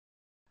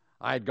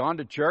I had gone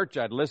to church,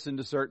 I'd listened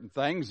to certain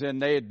things,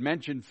 and they had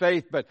mentioned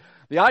faith, but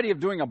the idea of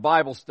doing a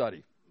Bible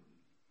study,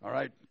 all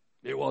right,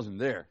 it wasn't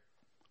there.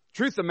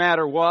 Truth of the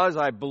matter was,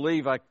 I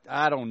believe,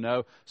 I don't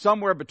know,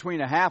 somewhere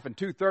between a half and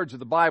 2/3 of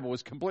the Bible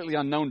was completely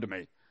unknown to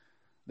me.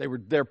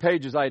 They're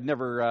pages I had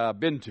never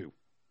been to.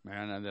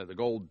 Man, and the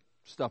gold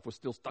stuff was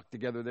still stuck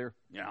together there.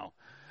 You know,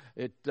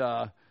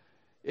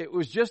 it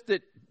was just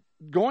that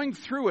going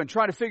through and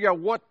trying to figure out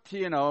what,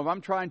 if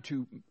I'm trying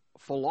to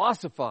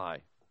philosophize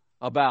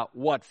about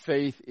what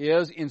faith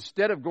is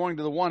instead of going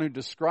to the one who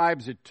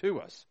describes it to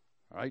us,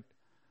 right?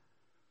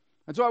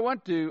 And so I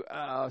went to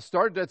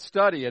started that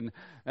study, and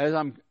as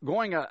I'm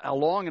going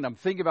along and I'm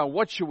thinking about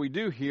what should we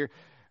do here,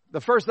 the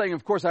first thing,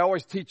 of course, I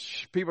always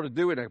teach people to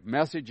do in a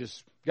message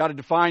is got to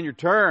define your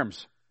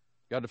terms.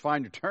 Got to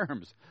define your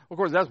terms. Of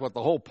course, that's what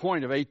the whole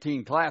point of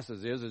 18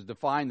 classes is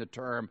define the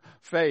term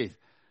faith.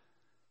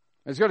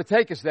 It's going to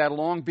take us that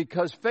long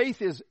because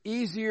faith is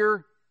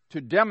easier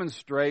to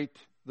demonstrate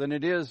than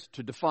it is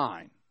to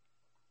define.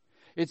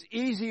 It's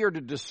easier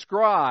to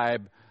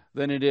describe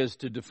than it is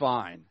to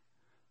define.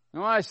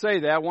 Now, when I say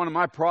that, one of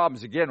my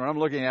problems, again, when I'm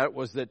looking at it,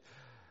 was that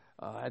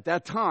at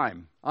that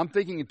time, I'm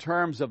thinking in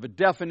terms of a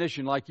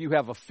definition like you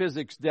have a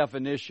physics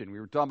definition. We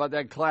were talking about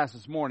that in class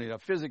this morning, a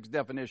physics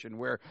definition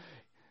where,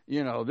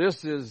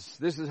 this is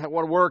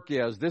what work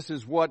is. This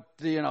is what,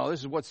 this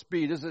is what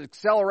speed, this is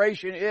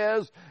acceleration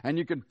is, and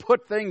you can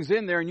put things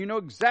in there and you know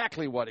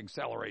exactly what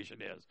acceleration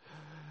is.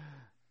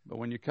 But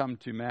when you come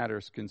to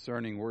matters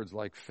concerning words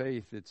like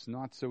faith, it's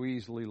not so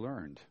easily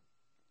learned.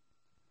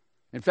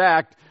 In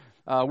fact,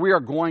 we are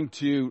going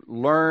to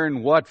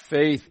learn what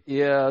faith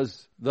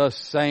is the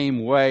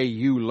same way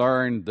you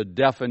learn the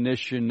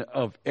definition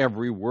of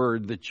every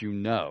word that you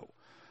know.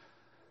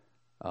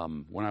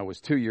 When I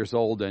was 2 years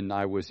old and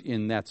I was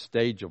in that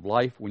stage of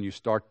life when you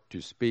start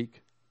to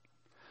speak,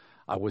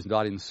 I was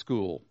not in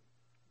school.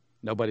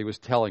 Nobody was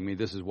telling me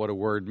this is what a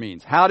word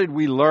means. How did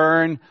we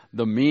learn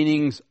the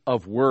meanings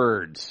of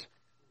words?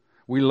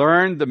 We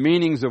learned the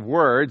meanings of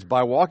words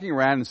by walking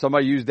around and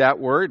somebody used that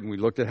word and we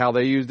looked at how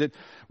they used it.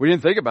 We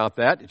didn't think about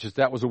that. It's just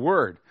that was a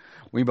word.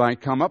 We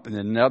might come up and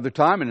then another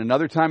time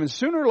and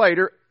sooner or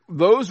later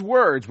those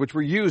words which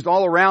were used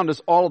all around us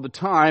all of the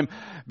time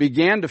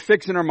began to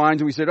fix in our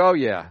minds and we said, oh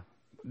yeah,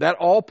 that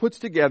all puts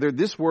together,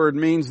 this word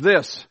means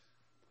this.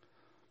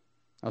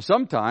 Now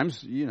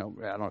sometimes, I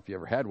don't know if you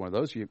ever had one of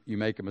those, you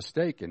make a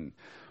mistake and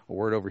a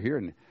word over here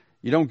and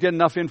you don't get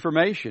enough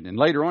information. And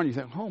later on you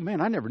think, oh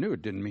man, I never knew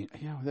it didn't mean,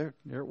 there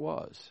it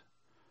was.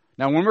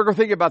 Now when we're going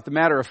to think about the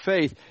matter of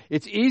faith,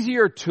 it's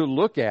easier to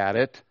look at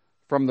it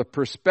from the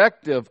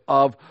perspective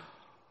of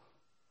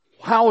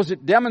how is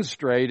it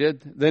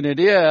demonstrated than it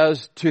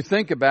is to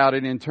think about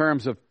it in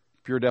terms of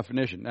pure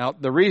definition. Now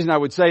the reason I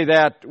would say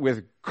that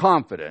with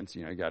confidence,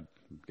 you got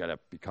to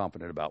be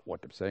confident about what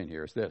I'm saying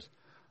here is this.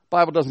 The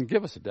Bible doesn't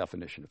give us a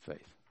definition of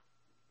faith.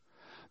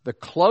 The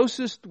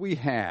closest we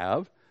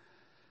have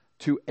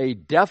to a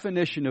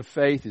definition of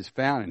faith is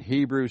found in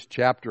Hebrews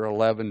chapter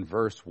 11,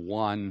 verse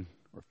 1,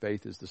 where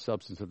faith is the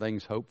substance of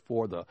things hoped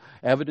for, the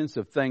evidence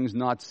of things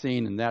not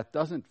seen, and that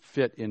doesn't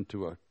fit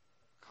into a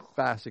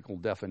classical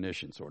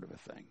definition sort of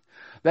a thing.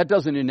 That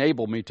doesn't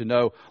enable me to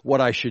know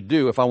what I should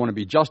do if I want to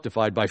be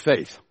justified by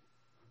faith.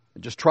 I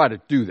just try to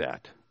do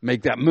that,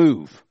 make that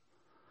move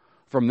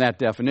from that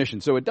definition.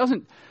 So it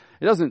doesn't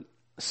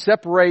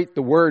separate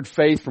the word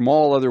faith from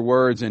all other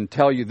words and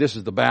tell you this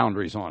is the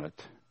boundaries on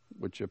it,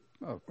 which a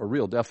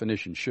real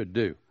definition should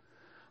do.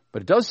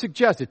 But it does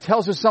suggest, it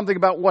tells us something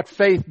about what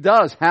faith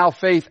does, how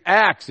faith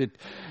acts,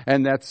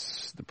 and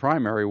that's the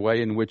primary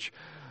way in which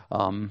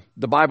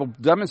the Bible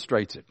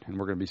demonstrates it. And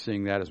we're going to be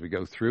seeing that as we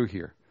go through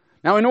here.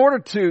 Now, in order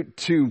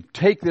to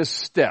take this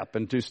step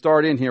and to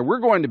start in here, we're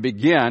going to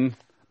begin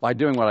by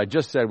doing what I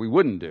just said we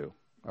wouldn't do.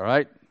 All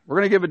right? We're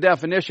going to give a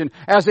definition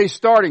as a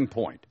starting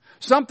point,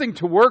 something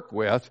to work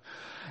with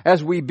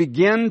as we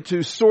begin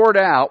to sort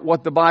out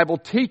what the Bible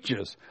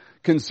teaches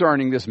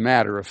concerning this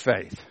matter of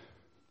faith.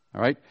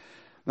 All right?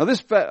 Now,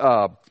 this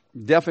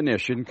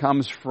definition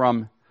comes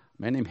from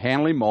a man named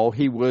Hanley Moe.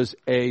 He was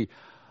a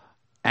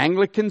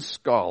Anglican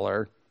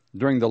scholar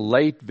during the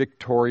late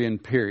Victorian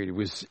period.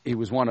 He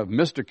was one of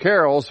Mr.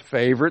 Carroll's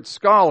favorite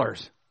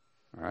scholars.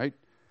 All right?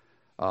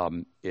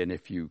 And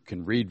if you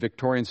can read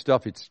Victorian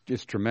stuff,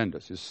 it's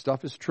tremendous. His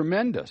stuff is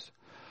tremendous.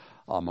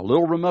 A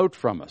little remote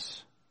from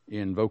us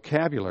in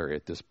vocabulary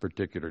at this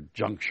particular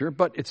juncture,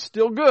 but it's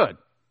still good.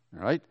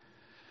 All right?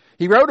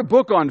 He wrote a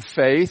book on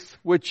faith,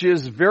 which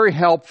is very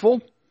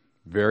helpful,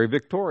 very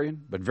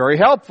Victorian, but very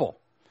helpful.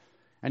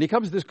 And he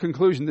comes to this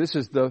conclusion, this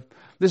is the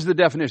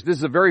definition. This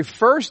is the very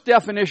first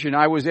definition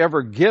I was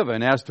ever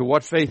given as to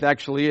what faith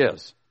actually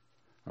is.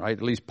 All right,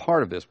 at least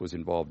part of this was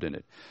involved in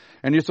it.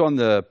 And it's on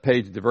the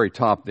page at the very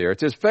top there. It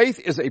says, faith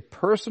is a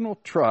personal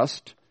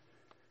trust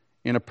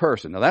in a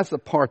person. Now that's the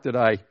part that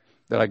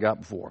I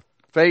got before.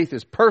 Faith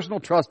is personal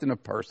trust in a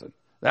person.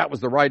 That was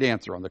the right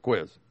answer on the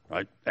quiz.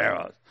 Right? There it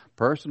was.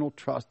 Personal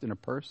trust in a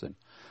person.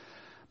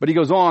 But he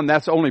goes on,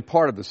 that's only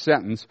part of the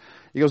sentence.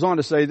 He goes on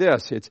to say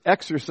this, it's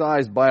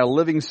exercised by a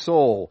living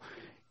soul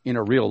in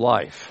a real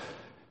life.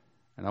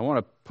 And I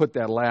want to put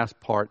that last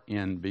part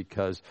in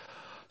because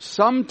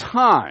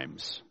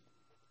sometimes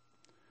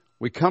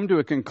we come to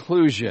a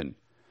conclusion.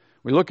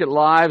 We look at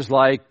lives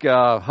like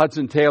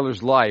Hudson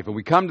Taylor's life, and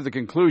we come to the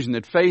conclusion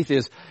that faith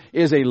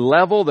is a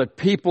level that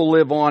people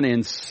live on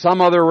in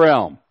some other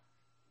realm.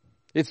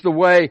 It's the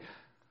way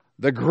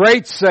the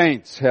great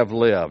saints have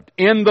lived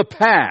in the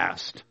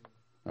past.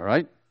 All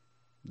right?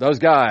 Those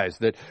guys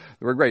that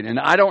were great. And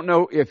I don't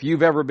know if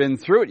you've ever been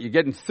through it. You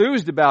get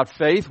enthused about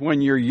faith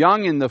when you're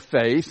young in the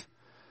faith,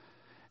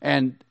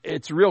 and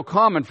it's real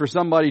common for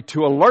somebody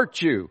to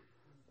alert you.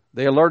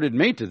 They alerted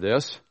me to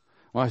this.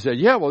 Well, I said,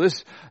 yeah, well,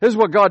 this is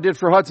what God did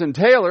for Hudson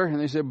Taylor. And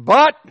they said,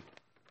 but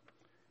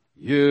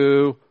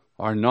you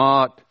are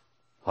not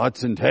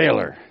Hudson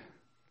Taylor.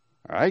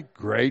 All right,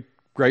 great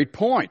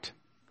point.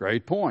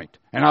 Great point.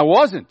 And I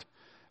wasn't.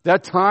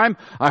 That time,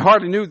 I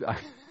hardly knew.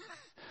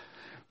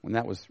 When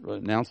that was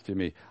announced to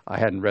me, I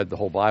hadn't read the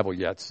whole Bible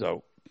yet.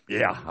 So,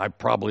 yeah, I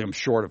probably am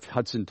short of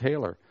Hudson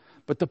Taylor.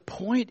 But the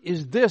point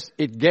is this.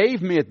 It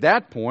gave me at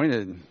that point,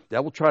 and the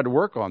devil tried to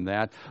work on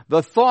that,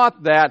 the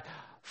thought that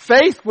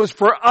faith was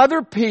for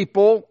other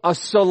people, a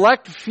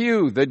select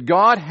few that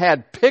God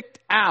had picked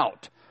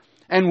out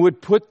and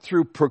would put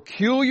through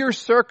peculiar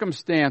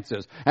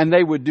circumstances, and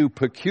they would do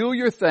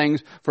peculiar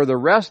things for the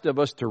rest of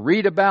us to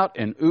read about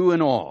and ooh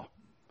and awe.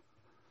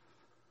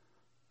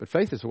 But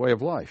faith is a way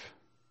of life.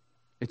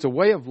 It's a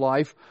way of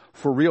life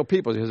for real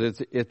people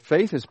because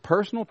faith is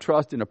personal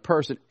trust in a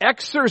person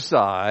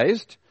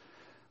exercised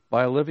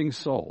by a living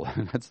soul.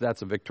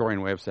 That's a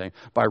Victorian way of saying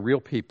by real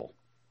people.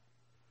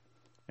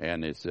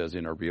 And it says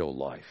in a real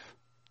life.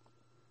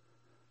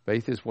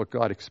 Faith is what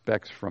God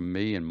expects from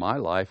me in my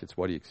life. It's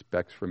what He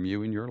expects from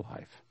you in your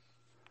life.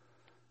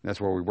 And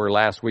that's where we were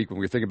last week when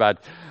we were thinking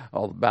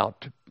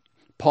about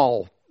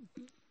Paul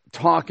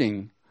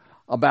talking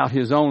about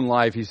his own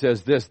life. He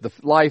says this, the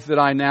life that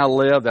I now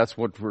live, that's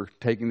what we're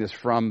taking this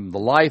from. The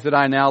life that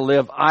I now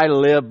live, I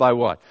live by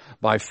what?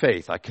 By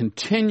faith. I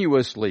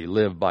continuously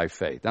live by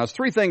faith. Now, it's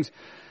three things.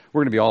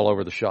 We're going to be all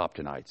over the shop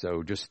tonight,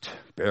 so just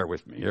bear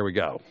with me. Here we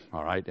go.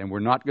 All right, and we're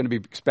not going to be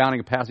expounding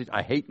a passage.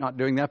 I hate not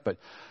doing that, but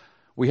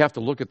we have to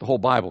look at the whole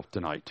Bible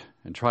tonight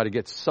and try to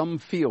get some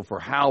feel for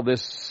how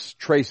this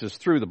traces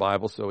through the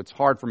Bible, so it's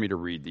hard for me to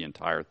read the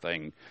entire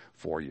thing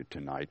for you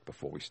tonight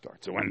before we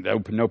start. So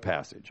no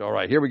passage. All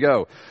right, here we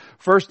go.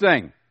 First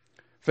thing,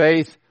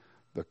 faith,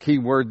 the key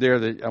word there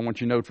that I want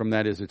you to note from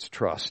that is it's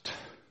trust. It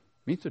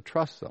means to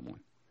trust someone.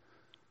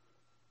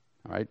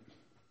 All right.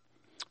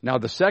 Now,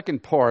 the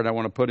second part I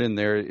want to put in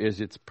there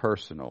is it's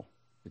personal.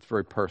 It's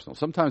very personal.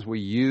 Sometimes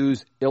we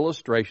use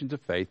illustrations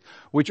of faith,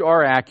 which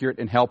are accurate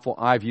and helpful.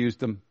 I've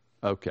used them.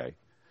 Okay.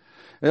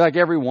 Like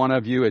every one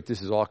of you,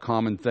 this is all a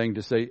common thing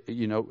to say,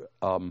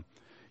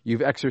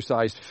 you've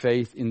exercised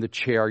faith in the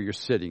chair you're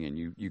sitting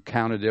in. You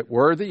counted it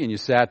worthy and you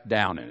sat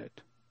down in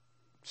it.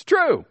 It's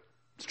true.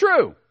 It's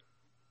true.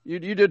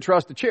 You did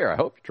trust the chair. I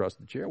hope you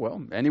trusted the chair.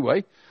 Well,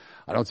 anyway,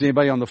 I don't see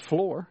anybody on the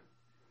floor.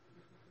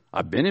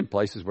 I've been in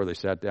places where they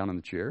sat down in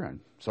the chair. In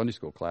Sunday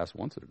school class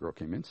once, a girl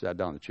came in, sat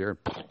down in the chair,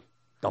 and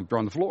dumped her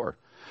on the floor.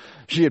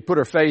 She had put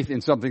her faith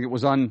in something that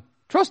was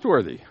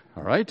untrustworthy,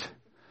 all right?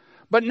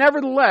 But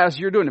nevertheless,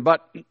 you're doing it.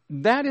 But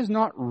that is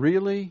not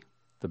really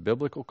the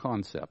biblical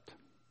concept,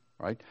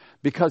 right?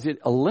 Because it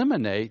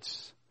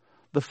eliminates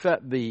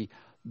the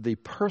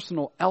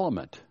personal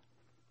element.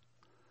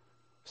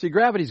 See,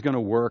 gravity's going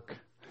to work.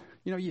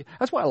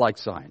 That's why I like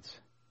science.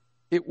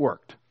 It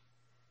worked,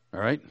 all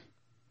right?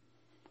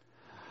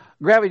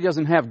 Gravity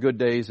doesn't have good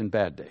days and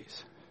bad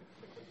days.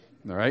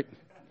 All right?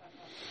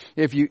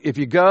 If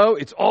you go,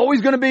 it's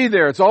always going to be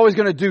there. It's always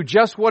going to do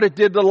just what it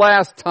did the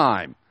last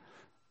time.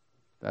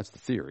 That's the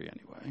theory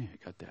anyway. You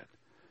got that.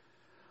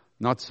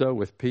 Not so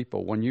with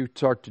people. When you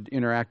start to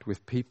interact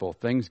with people,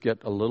 things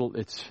get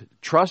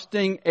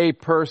trusting a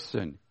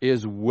person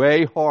is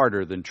way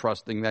harder than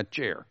trusting that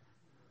chair.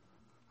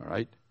 All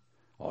right?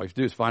 All you have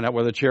to do is find out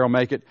whether the chair will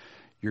make it.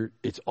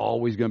 It's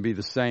always going to be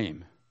the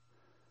same.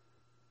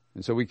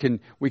 And so we can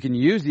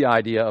use the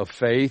idea of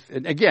faith.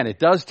 And again, it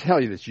does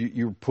tell you that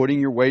you're putting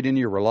your weight in,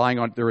 you're relying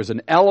on it. There is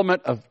an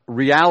element of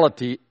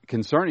reality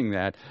concerning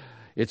that.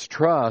 It's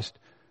trust.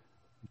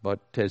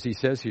 But as he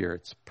says here,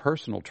 it's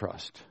personal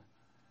trust.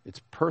 It's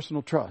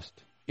personal trust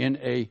in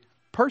a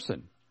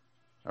person.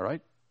 All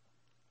right?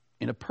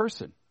 In a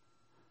person.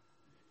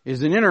 It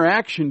is an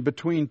interaction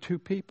between two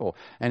people.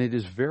 And it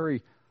is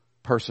very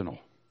personal.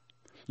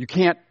 You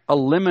can't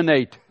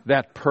eliminate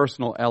that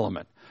personal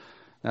element.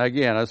 Now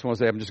again, I just want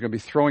to say I'm just going to be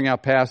throwing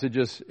out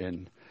passages.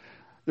 And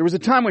there was a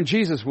time when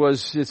Jesus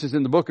this is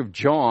in the book of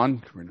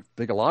John. We're going to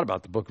think a lot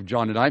about the book of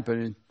John tonight, but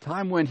a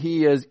time when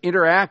he is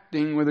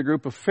interacting with a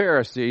group of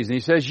Pharisees. And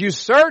he says, you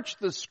search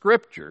the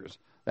scriptures.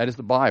 That is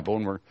the Bible,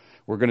 and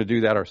we're going to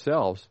do that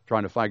ourselves,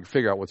 trying to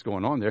figure out what's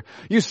going on there.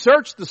 You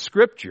search the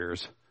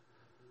scriptures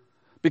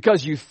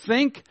because you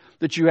think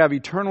that you have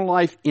eternal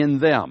life in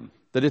them,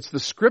 that it's the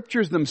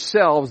scriptures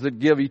themselves that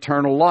give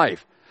eternal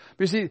life.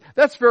 But you see,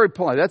 that's very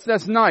polite.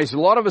 That's nice. A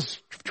lot of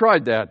us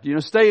tried that.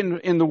 Stay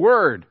in the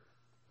Word.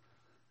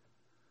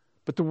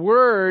 But the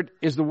Word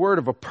is the word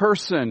of a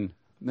person.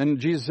 Then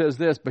Jesus says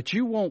this, but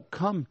you won't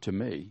come to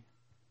me,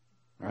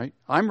 right?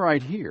 I'm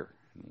right here.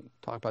 We'll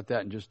talk about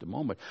that in just a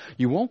moment.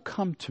 You won't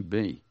come to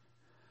me.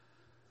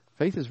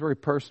 Faith is a very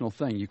personal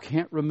thing. You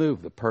can't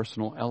remove the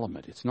personal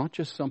element. It's not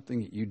just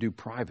something that you do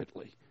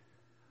privately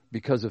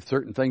because of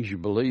certain things you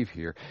believe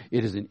here.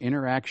 It is an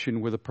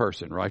interaction with a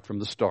person right from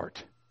the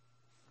start.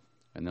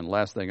 And then the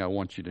last thing I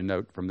want you to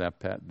note from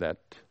that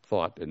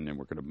thought, and then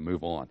we're going to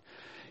move on,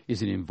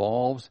 is it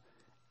involves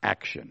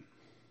action.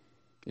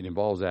 It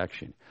involves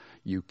action.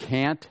 You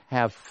can't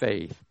have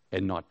faith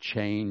and not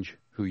change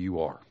who you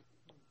are.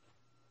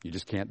 You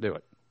just can't do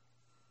it.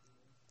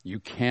 You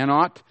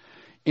cannot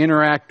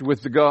interact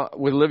with the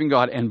living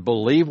God and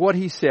believe what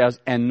He says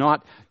and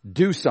not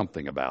do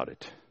something about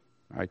it.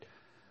 Right?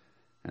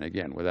 And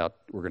again, we're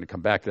going to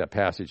come back to that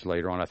passage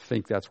later on. I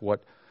think that's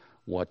what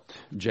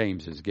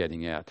James is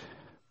getting at.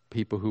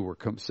 People who were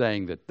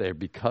saying that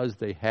because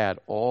they had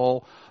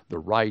all the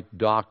right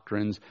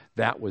doctrines,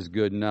 that was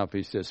good enough.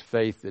 He says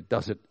faith that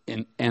doesn't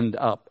end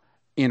up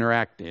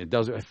interacting.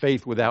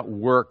 Faith without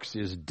works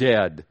is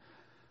dead.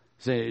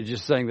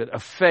 Just saying that a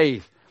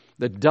faith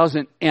that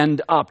doesn't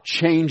end up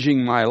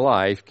changing my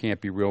life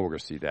can't be real. We're going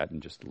to see that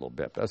in just a little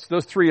bit. That's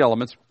those three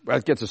elements.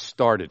 That gets us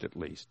started at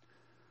least.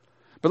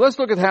 But let's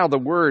look at how the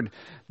Word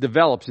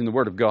develops in the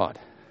Word of God.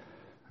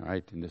 All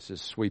right, and this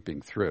is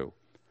sweeping through.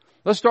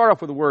 Let's start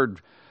off with the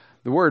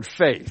word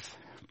faith.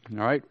 All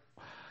right,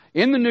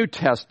 in the New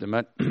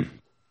Testament,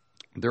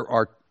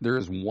 there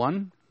is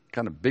one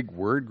kind of big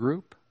word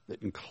group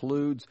that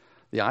includes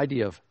the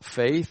idea of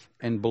faith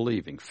and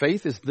believing.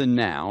 Faith is the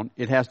noun.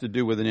 It has to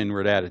do with an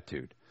inward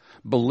attitude.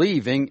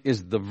 Believing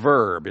is the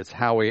verb. It's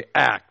how we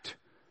act.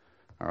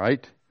 All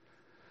right?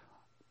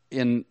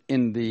 In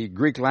the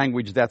Greek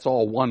language, that's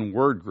all one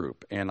word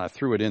group. And I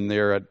threw it in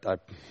there.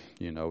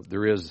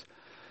 There's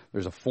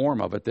a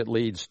form of it that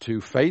leads to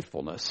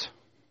faithfulness.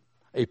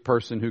 A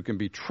person who can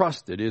be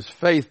trusted is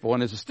faithful,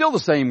 and it's still the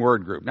same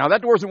word group. Now,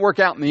 that doesn't work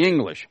out in the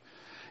English.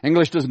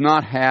 English does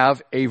not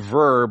have a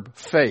verb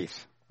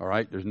faith. All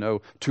right? There's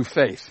no to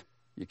faith.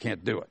 You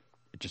can't do it.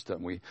 It just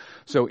doesn't.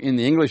 So in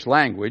the English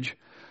language,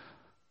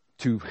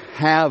 to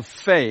have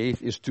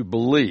faith is to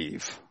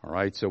believe. All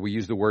right? So we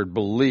use the word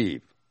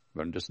believe.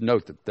 But just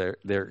note that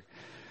they're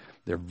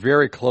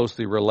very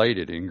closely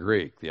related in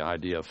Greek, the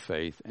idea of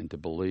faith and to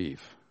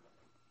believe.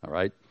 All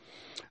right?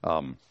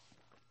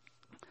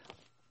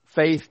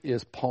 Faith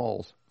is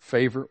Paul's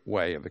favorite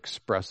way of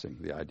expressing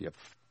the idea.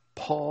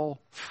 Paul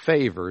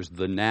favors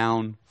the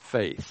noun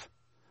faith.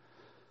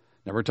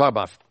 Now we're talking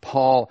about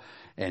Paul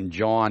and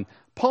John.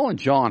 Paul and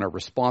John are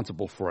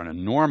responsible for an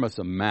enormous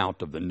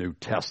amount of the New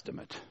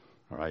Testament.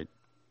 All right?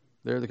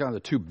 They're the kind of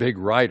the two big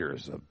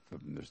writers.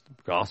 There's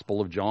the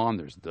Gospel of John,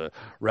 there's the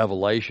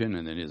Revelation,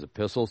 and then his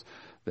epistles.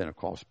 Then, of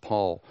course,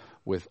 Paul,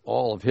 with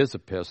all of his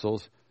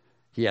epistles,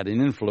 he had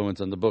an influence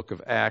on the book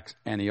of Acts,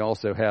 and he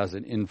also has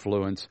an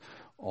influence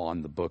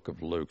on the book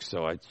of Luke.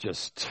 So it's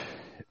just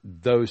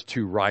those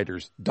two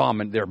writers,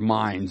 their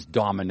minds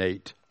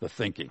dominate the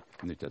thinking.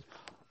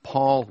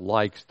 Paul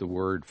likes the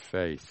word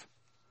faith,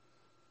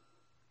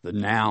 the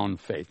noun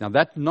faith. Now,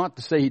 that's not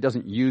to say he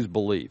doesn't use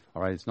believe.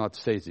 All right, it's not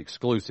to say it's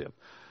exclusive.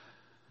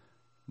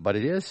 But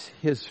it is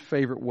his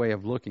favorite way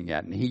of looking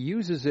at it. And he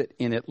uses it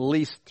in at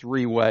least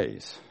three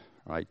ways.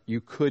 Right? You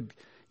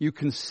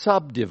can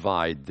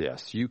subdivide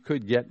this. You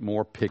could get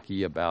more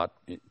picky about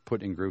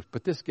putting groups,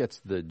 but this gets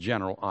the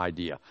general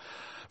idea.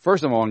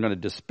 First of all, I'm going to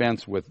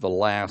dispense with the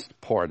last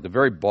part, at the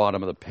very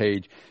bottom of the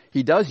page.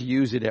 He does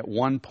use it at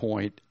one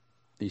point.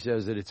 He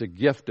says that it's a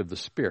gift of the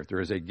Spirit. There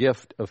is a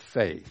gift of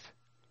faith.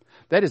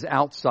 That is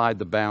outside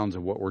the bounds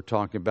of what we're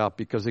talking about,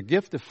 because a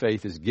gift of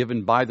faith is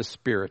given by the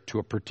Spirit to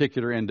a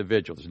particular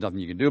individual. There's nothing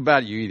you can do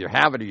about it. You either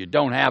have it or you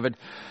don't have it.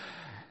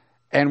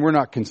 And we're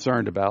not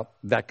concerned about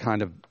that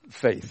kind of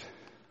faith.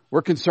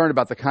 We're concerned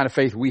about the kind of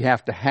faith we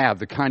have to have,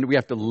 the kind we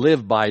have to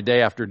live by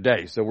day after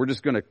day. So we're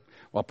just going to,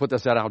 I'll put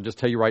this out. I'll just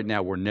tell you right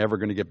now, we're never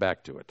going to get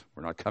back to it.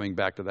 We're not coming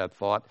back to that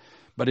thought.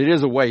 But it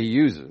is a way he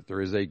uses it.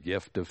 There is a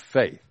gift of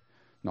faith.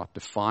 Not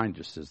defined,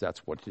 just as that's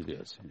what it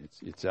is.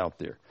 It's out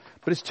there.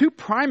 But it's two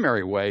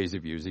primary ways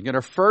of using it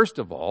are, first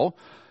of all,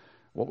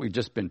 what we've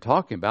just been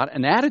talking about,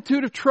 an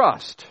attitude of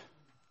trust.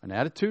 An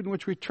attitude in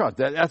which we trust.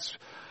 That's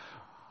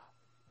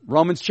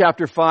Romans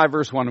chapter 5,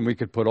 verse 1, and we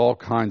could put all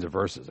kinds of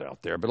verses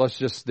out there, but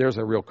there's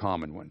a real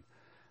common one.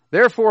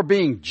 Therefore,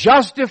 being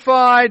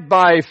justified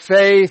by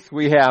faith,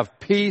 we have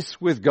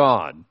peace with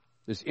God.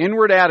 This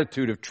inward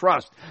attitude of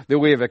trust that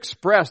we have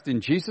expressed in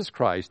Jesus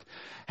Christ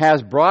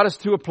has brought us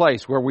to a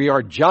place where we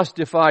are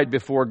justified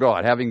before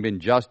God. Having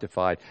been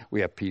justified, we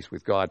have peace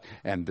with God.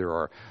 And there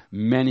are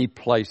many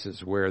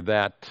places where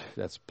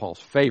that's Paul's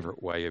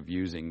favorite way of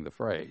using the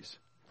phrase.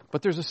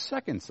 But there's a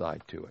second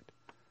side to it.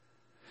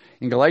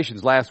 In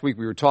Galatians last week,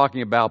 we were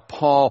talking about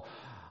Paul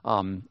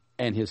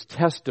and his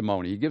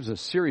testimony. He gives a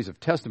series of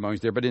testimonies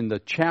there, but in the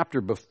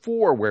chapter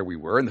before where we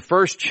were, in the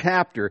first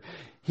chapter,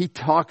 he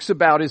talks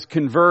about his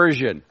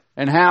conversion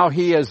and how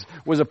he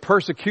was a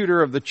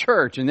persecutor of the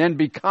church and then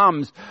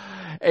becomes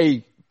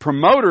a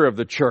promoter of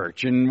the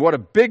church, and what a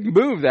big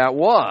move that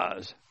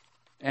was.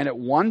 And at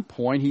one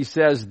point he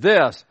says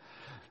this.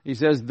 He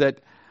says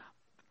that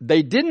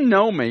they didn't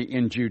know me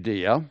in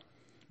Judea,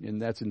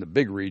 and that's in the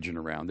big region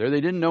around there. They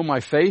didn't know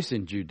my face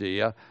in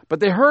Judea, but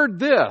they heard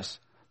this,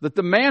 that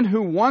the man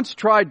who once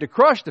tried to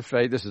crush the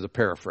faith, this is a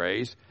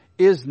paraphrase,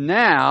 is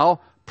now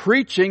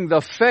preaching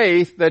the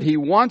faith that he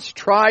once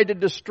tried to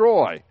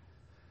destroy.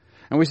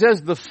 And when he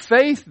says the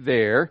faith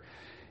there,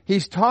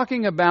 he's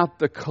talking about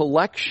the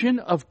collection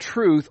of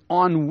truth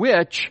on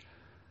which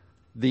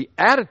the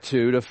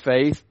attitude of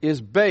faith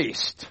is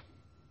based.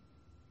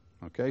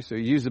 Okay, so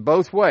he uses it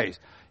both ways.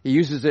 He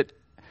uses it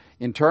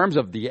in terms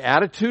of the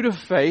attitude of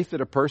faith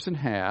that a person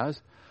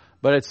has,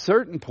 but at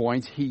certain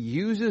points he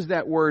uses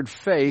that word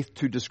faith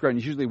to describe,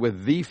 usually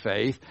with the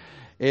faith,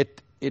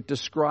 it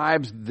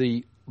describes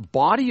the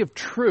body of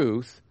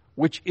truth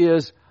which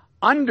is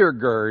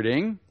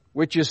undergirding,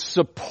 which is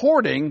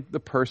supporting the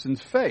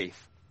person's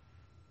faith.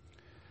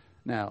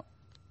 Now,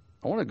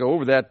 I want to go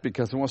over that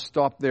because I want to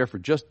stop there for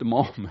just a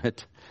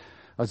moment.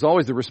 There's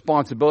always the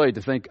responsibility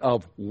to think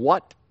of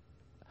what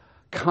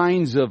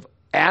kinds of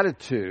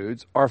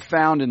attitudes are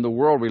found in the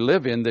world we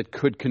live in that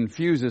could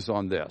confuse us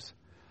on this.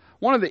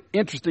 One of the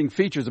interesting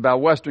features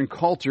about Western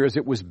culture is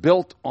it was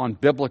built on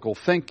biblical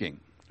thinking,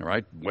 all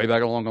right, way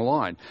back along the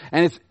line.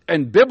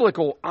 And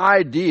biblical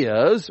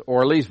ideas,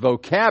 or at least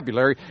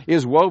vocabulary,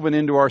 is woven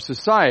into our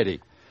society.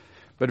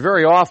 But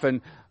very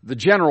often, the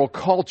general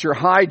culture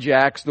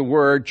hijacks the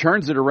word,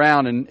 turns it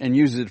around, and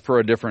uses it for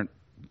a different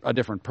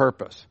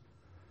purpose.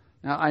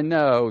 Now, I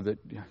know that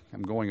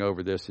I'm going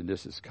over this, and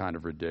this is kind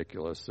of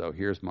ridiculous, so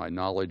here's my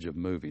knowledge of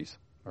movies,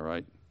 all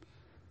right?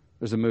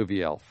 There's a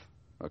movie Elf,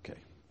 okay.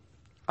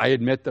 I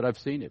admit that I've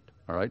seen it,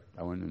 all right?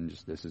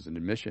 This is an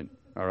admission,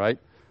 all right?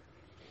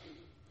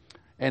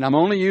 And I'm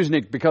only using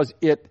it because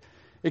it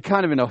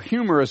kind of in a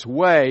humorous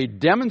way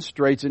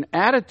demonstrates an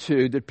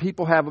attitude that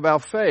people have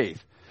about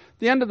faith. At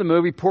the end of the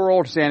movie, poor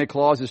old Santa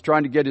Claus is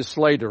trying to get his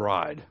sleigh to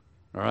ride,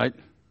 all right?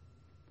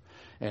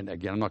 And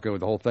again, I'm not going with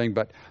the whole thing,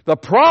 but the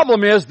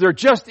problem is there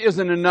just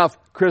isn't enough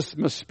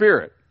Christmas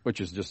spirit, which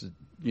is just,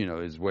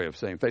 his way of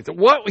saying faith.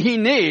 What he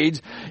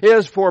needs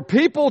is for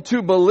people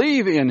to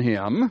believe in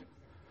him,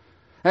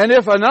 and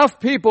if enough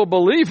people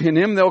believe in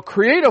him, they'll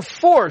create a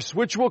force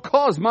which will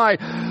cause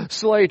my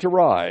sleigh to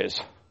rise.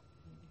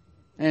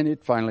 And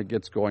it finally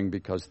gets going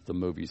because the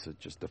movie's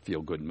just a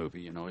feel-good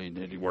movie, and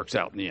it works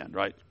out in the end,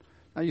 right?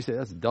 Now you say,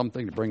 that's a dumb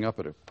thing to bring up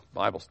at a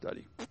Bible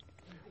study.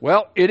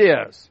 Well, it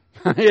is.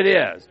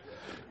 It is.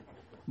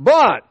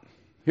 But,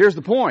 here's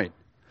the point.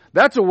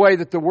 That's a way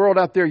that the world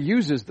out there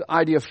uses the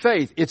idea of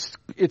faith. It's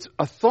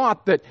a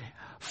thought that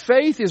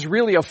faith is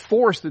really a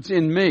force that's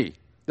in me,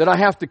 that I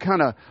have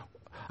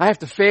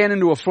to fan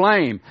into a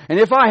flame. And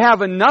if I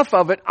have enough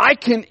of it, I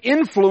can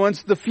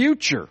influence the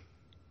future.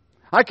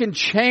 I can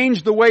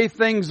change the way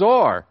things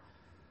are.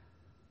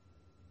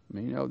 I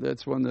mean,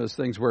 that's one of those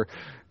things where,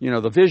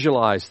 the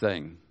visualize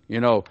thing.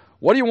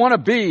 What do you want to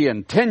be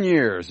in 10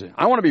 years?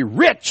 I want to be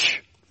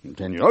rich. In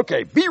 10 years.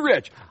 Okay, be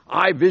rich.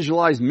 I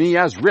visualize me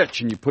as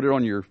rich, and you put it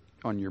on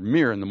your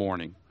mirror in the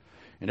morning.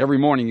 And every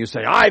morning you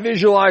say, I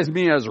visualize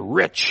me as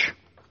rich.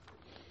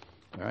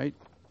 All right?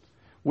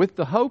 With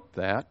the hope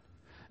that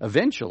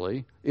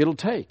eventually it'll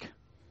take.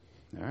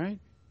 All right?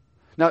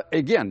 Now,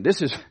 again,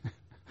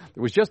 it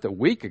was just a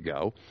week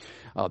ago,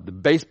 the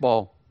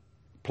baseball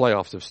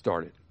playoffs have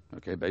started.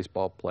 Okay,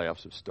 baseball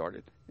playoffs have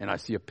started. And I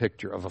see a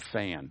picture of a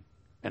fan.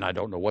 And I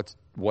don't know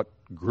what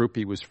group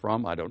he was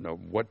from. I don't know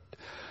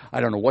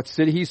what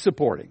city he's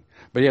supporting.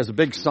 But he has a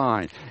big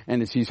sign,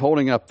 and he's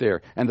holding up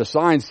there. And the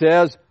sign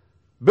says,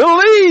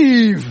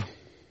 believe!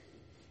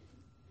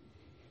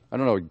 I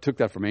don't know, he took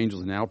that from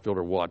Angels in the Outfield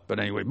or what. But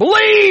anyway,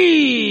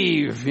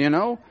 believe!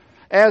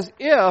 As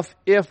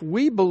if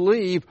we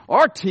believe,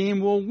 our team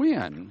will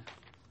win.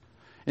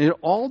 And it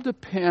all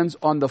depends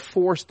on the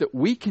force that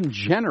we can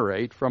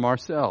generate from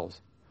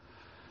ourselves.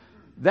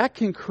 That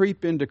can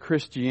creep into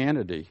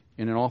Christianity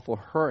in an awful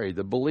hurry.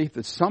 The belief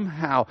that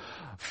somehow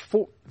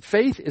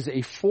faith is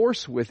a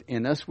force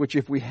within us, which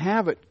if we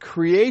have it,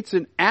 creates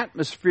an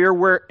atmosphere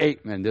where,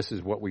 and this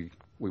is what we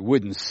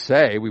wouldn't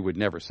say, we would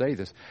never say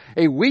this,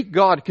 a weak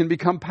God can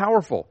become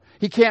powerful.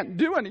 He can't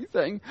do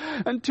anything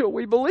until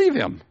we believe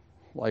him.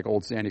 Like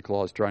old Santa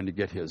Claus trying to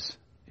get his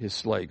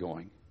sleigh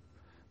going.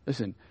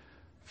 Listen,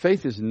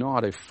 faith is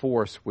not a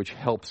force which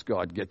helps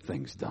God get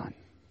things done.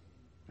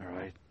 All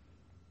right?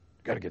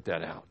 Got to get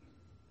that out.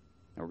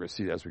 And we're going to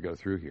see that as we go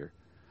through here.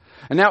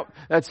 And now,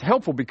 that's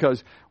helpful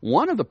because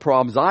one of the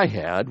problems I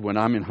had when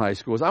I'm in high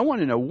school is I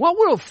want to know, what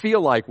will it feel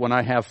like when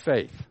I have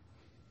faith?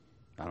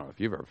 I don't know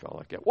if you've ever felt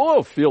like that. What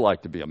will it feel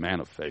like to be a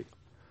man of faith?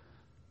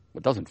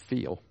 It doesn't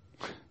feel.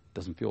 It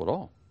doesn't feel at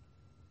all.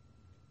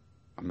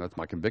 I mean, that's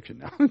my conviction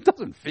now. It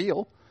doesn't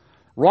feel.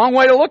 Wrong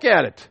way to look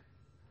at it.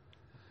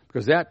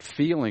 Because that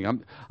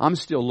feeling, I'm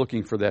still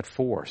looking for that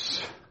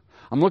force.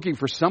 I'm looking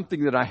for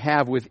something that I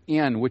have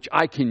within which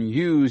I can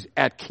use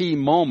at key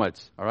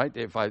moments. All right,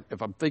 if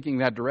I'm thinking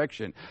that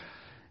direction,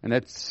 And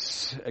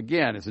that's,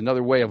 again, it's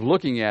another way of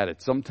looking at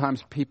it.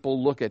 Sometimes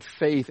people look at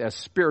faith as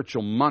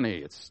spiritual money.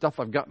 It's stuff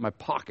I've got in my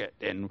pocket.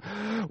 And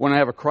when I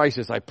have a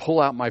crisis, I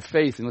pull out my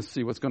faith and let's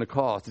see what's going to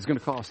cost. It's going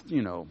to cost,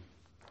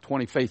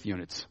 20 faith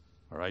units,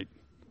 all right,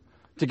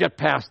 to get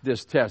past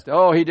this test.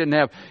 Oh,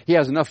 he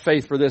has enough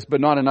faith for this, but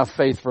not enough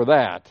faith for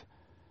that.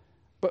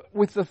 But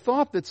with the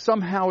thought that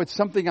somehow it's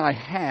something I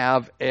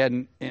have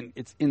and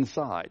it's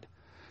inside.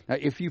 Now,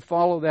 if you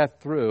follow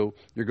that through,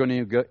 you're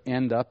going to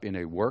end up in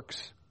a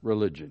works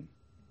religion,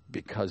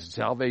 because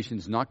salvation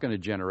is not going to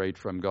generate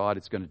from God.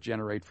 It's going to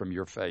generate from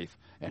your faith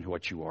and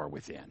what you are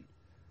within.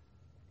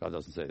 God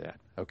doesn't say that.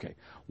 Okay.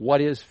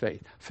 What is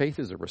faith? Faith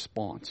is a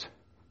response.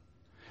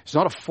 It's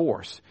not a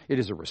force. It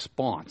is a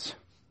response.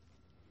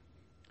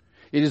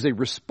 It is a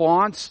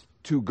response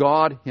to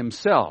God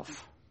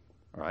himself.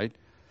 All right.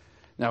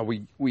 Now,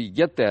 we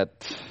get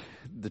that,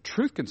 the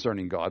truth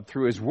concerning God,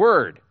 through his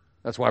word.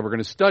 That's why we're going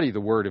to study the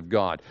word of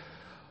God.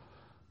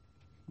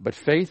 But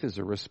faith is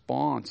a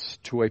response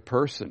to a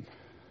person.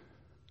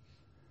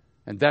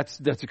 And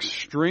that's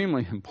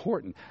extremely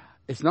important.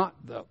 It's not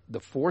the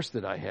force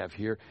that I have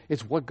here.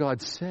 It's what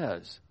God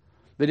says.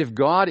 That if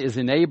God is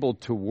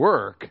enabled to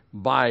work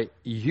by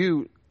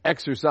you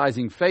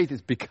exercising faith,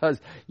 it's because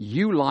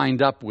you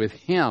lined up with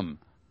him,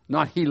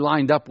 not he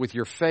lined up with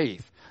your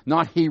faith.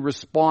 Not he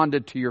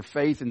responded to your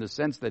faith in the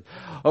sense that,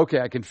 okay,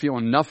 I can feel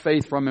enough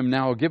faith from him,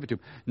 now I'll give it to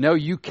him. No,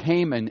 you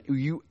came and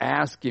you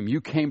asked him. You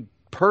came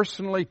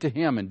personally to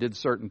him and did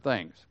certain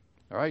things.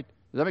 All right?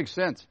 Does that make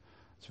sense?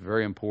 It's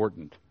very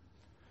important.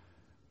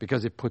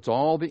 Because it puts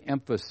all the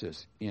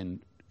emphasis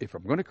in, if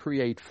I'm going to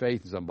create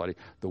faith in somebody,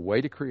 the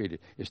way to create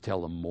it is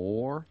tell them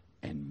more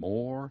and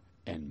more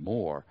and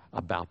more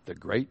about the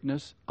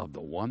greatness of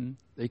the one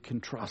they can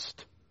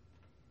trust.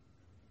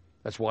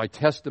 That's why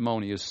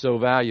testimony is so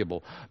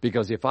valuable.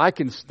 Because if I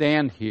can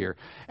stand here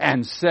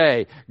and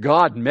say,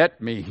 God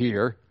met me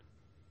here,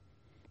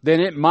 then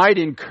it might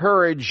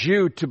encourage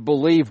you to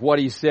believe what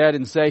he said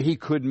and say he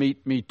could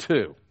meet me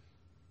too.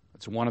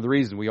 That's one of the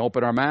reasons we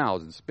open our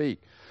mouths and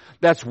speak.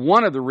 That's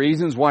one of the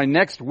reasons why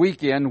next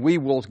weekend we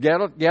will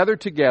gather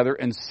together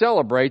and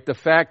celebrate the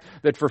fact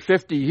that for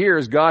 50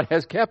 years God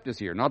has kept us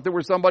here. Not that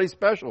we're somebody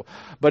special,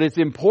 but it's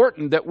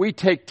important that we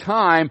take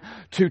time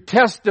to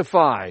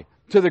testify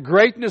to the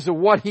greatness of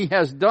what he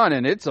has done.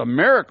 And it's a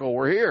miracle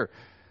we're here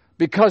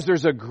because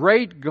there's a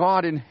great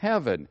God in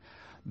heaven.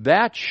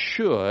 That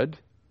should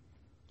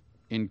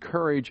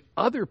encourage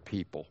other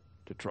people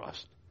to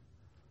trust.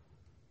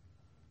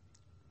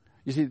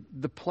 You see,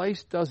 the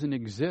place doesn't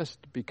exist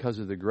because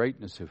of the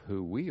greatness of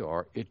who we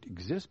are. It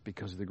exists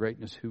because of the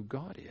greatness of who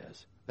God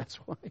is. That's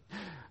why,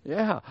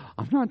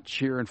 I'm not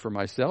cheering for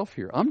myself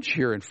here. I'm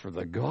cheering for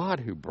the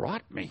God who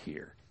brought me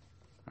here.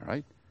 All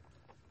right?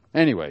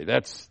 Anyway,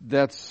 that's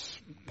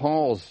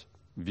Paul's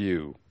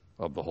view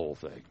of the whole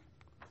thing.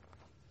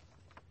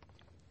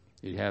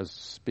 He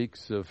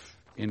speaks of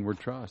inward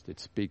trust.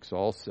 It speaks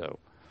also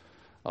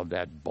of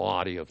that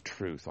body of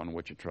truth on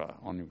which you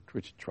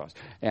trust.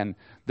 And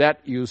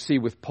that you see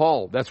with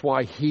Paul. That's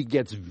why he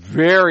gets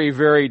very,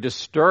 very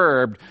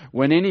disturbed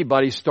when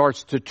anybody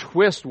starts to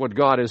twist what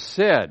God has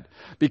said.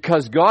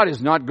 Because God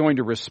is not going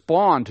to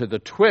respond to the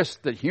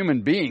twist that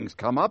human beings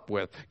come up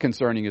with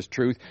concerning his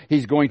truth.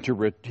 He's going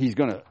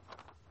to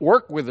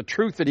work with the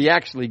truth that he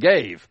actually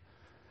gave.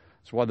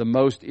 That's why the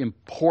most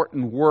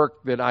important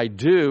work that I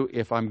do,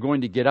 if I'm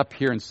going to get up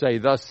here and say,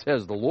 thus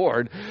says the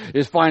Lord,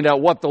 is find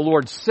out what the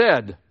Lord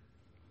said.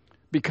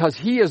 Because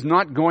he is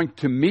not going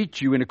to meet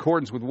you in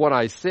accordance with what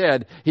I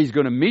said. He's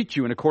going to meet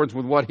you in accordance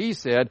with what he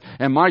said.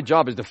 And my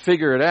job is to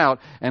figure it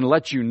out and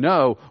let you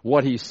know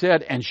what he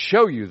said and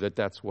show you that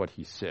that's what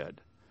he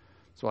said.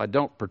 So I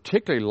don't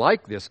particularly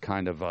like this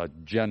kind of a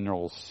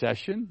general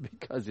session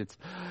because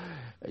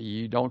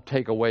you don't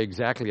take away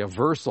exactly a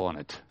verse on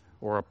it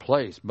or a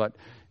place, but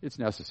it's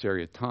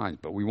necessary at times.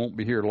 But we won't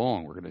be here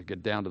long. We're going to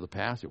get down to the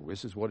passage.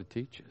 This is what it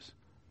teaches.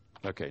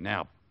 Okay,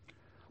 now,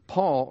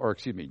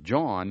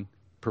 John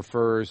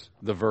prefers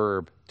the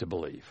verb to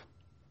believe.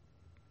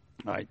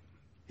 All right?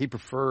 He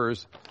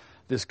prefers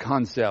this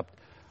concept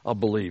of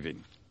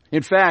believing.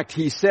 In fact,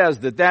 he says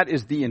that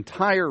is the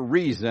entire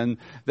reason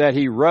that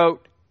he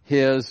wrote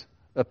his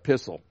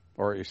epistle,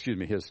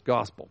 his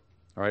gospel.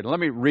 All right, let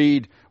me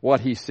read what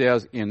he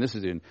says this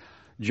is in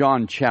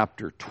John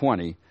chapter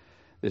 20.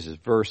 This is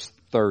verse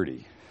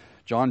 30.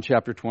 John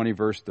chapter 20,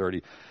 verse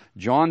 30.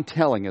 John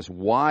telling us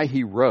why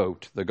he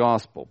wrote the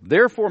gospel.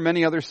 Therefore,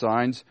 many other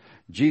signs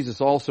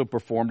Jesus also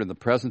performed in the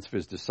presence of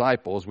his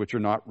disciples, which are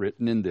not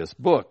written in this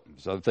book.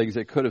 There's other things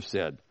they could have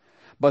said.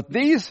 But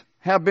these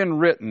have been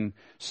written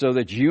so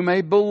that you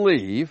may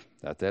believe,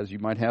 that is, you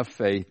might have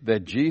faith,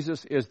 that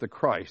Jesus is the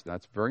Christ.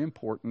 That's very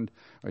important.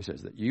 He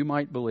says that you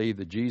might believe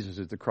that Jesus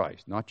is the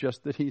Christ. Not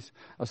just that he's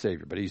a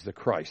Savior, but he's the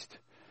Christ.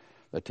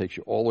 That takes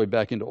you all the way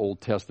back into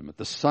Old Testament.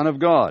 The Son of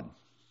God.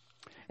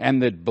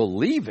 And that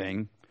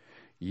believing,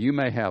 you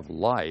may have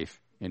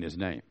life in his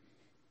name.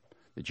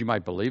 That you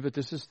might believe that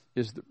this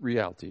is the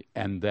reality.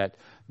 And that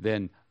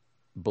then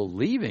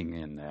believing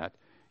in that,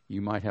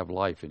 you might have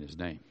life in his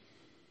name.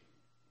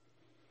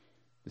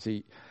 You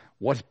see,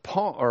 what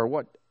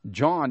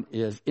John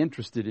is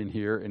interested in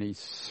here, and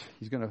he's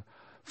going to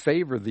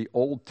favor the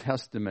Old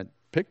Testament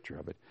picture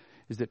of it,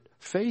 is that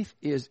faith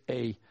is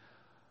it's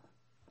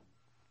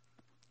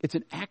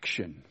an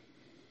action.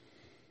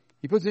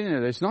 He puts it in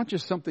there. It's not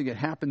just something that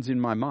happens in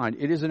my mind.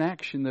 It is an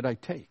action that I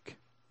take.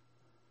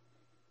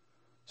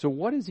 So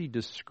what is he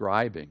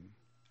describing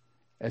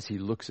as he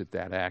looks at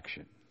that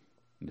action?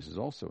 And this is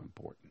also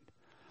important.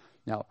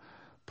 Now,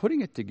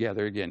 putting it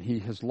together, again, he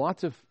has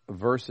lots of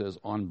verses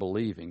on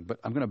believing, but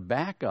I'm going to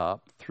back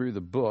up through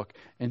the book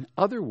in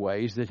other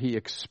ways that he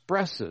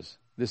expresses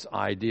this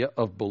idea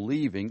of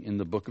believing in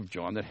the book of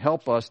John that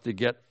help us to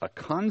get a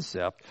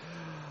concept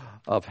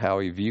of how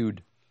he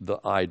viewed the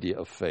idea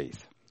of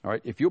faith. All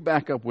right, if you'll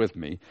back up with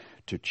me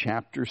to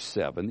chapter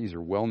 7, these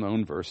are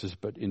well-known verses,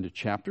 but into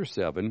chapter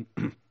 7,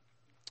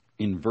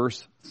 in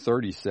verse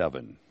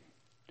 37.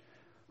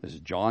 This is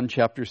John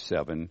chapter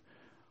 7,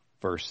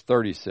 verse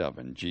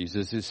 37.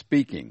 Jesus is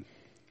speaking.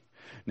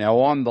 Now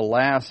on the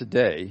last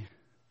day,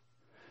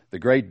 the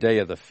great day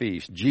of the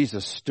feast,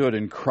 Jesus stood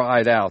and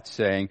cried out,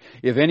 saying,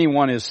 "If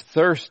anyone is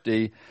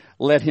thirsty,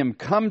 let him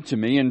come to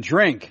me and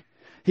drink.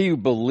 He who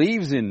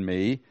believes in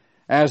me,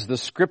 as the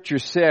scripture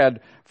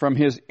said, from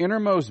his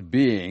innermost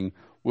being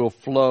will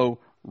flow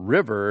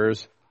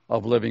rivers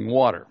of living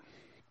water."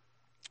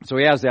 So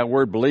he has that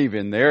word believe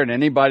in there, and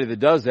anybody that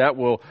does that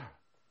will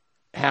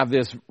have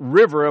this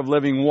river of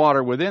living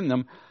water within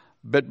them.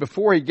 But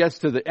before he gets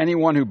to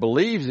anyone who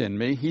believes in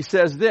me, he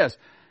says this: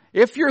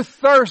 if you're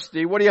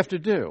thirsty, what do you have to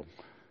do?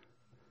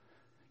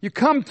 You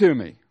come to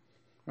me.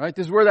 Right?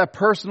 This is where that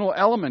personal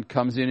element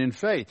comes in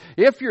faith.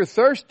 If you're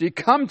thirsty,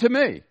 come to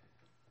me.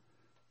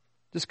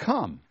 Just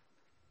come.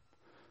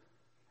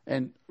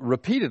 And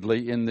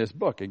repeatedly in this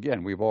book,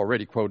 again, we've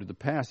already quoted the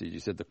passage. He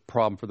said the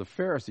problem for the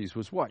Pharisees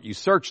was what? You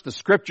search the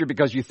scripture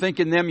because you think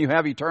in them you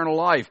have eternal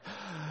life.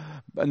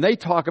 And they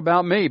talk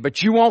about me,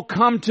 but you won't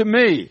come to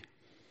me.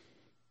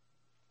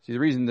 See, the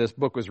reason this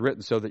book was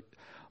written so that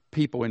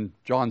people in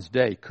John's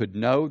day could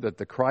know that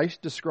the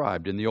Christ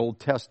described in the Old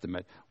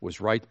Testament was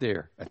right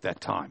there at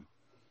that time.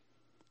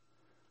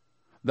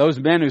 Those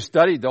men who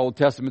studied the Old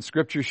Testament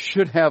scriptures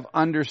should have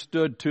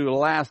understood to the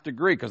last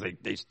degree, because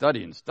they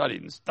studied and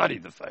studied and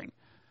studied the thing.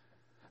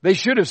 They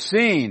should have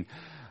seen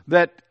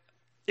that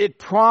it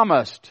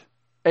promised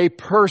a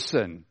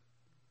person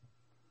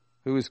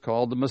who is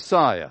called the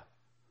Messiah,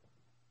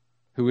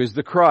 who is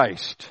the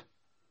Christ.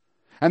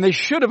 And they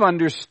should have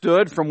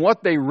understood from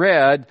what they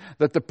read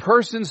that the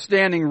person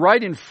standing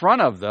right in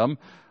front of them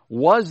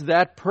was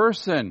that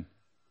person.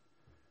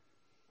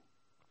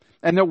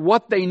 And that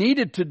what they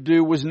needed to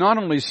do was not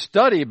only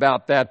study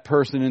about that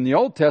person in the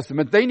Old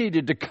Testament, they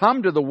needed to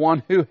come to the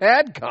one who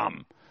had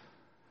come.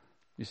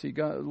 You see,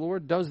 God, the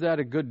Lord does that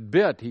a good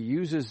bit. He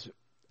uses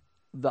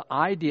the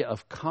idea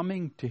of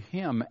coming to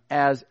Him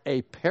as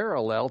a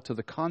parallel to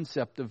the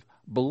concept of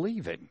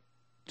believing.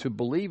 To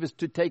believe is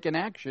to take an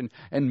action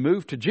and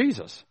move to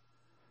Jesus.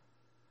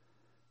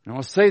 And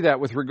I'll say that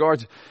with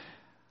regards...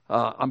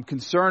 I'm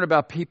concerned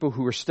about people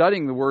who are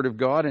studying the Word of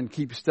God and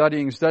keep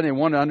studying and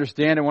want to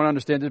understand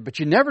it, but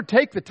you never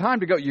take the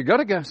time to go. You're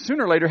going to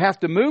sooner or later have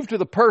to move to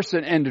the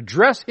person and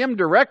address him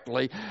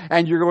directly,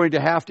 and you're going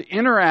to have to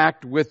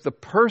interact with the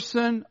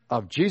person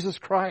of Jesus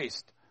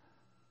Christ.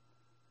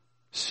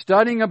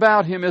 Studying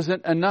about Him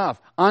isn't enough.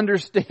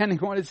 Understanding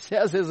what it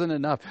says isn't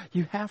enough.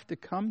 You have to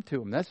come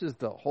to Him. That's just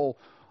the whole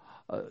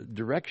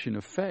direction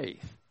of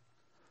faith.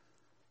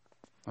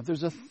 But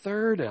there's a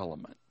third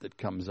element that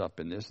comes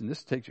up in this, and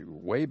this takes you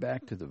way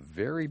back to the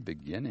very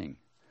beginning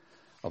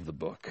of the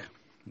book.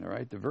 All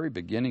right, the very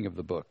beginning of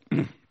the book.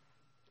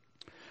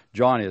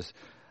 John is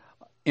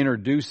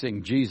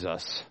introducing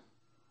Jesus.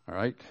 All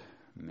right,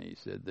 and he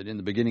said that in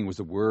the beginning was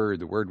the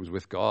Word was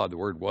with God, the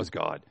Word was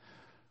God.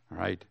 All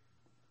right,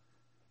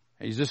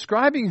 and he's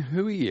describing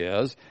who He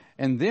is,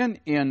 and then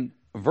in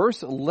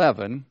verse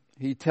 11,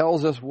 he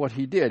tells us what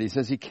He did. He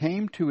says He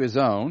came to His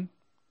own,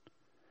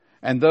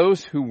 and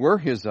those who were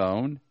His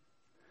own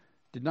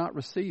did not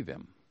receive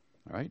Him.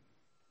 All right?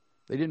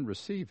 They didn't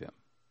receive Him.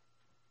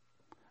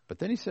 But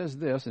then He says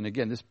this, and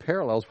again, this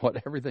parallels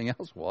what everything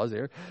else was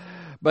there.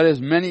 But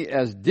as many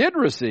as did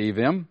receive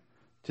Him,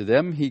 to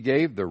them He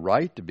gave the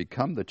right to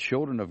become the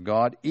children of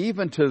God,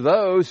 even to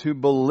those who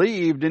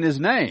believed in His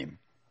name.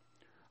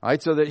 All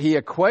right? So that He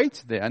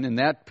equates then, in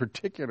that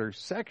particular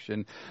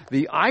section,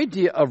 the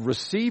idea of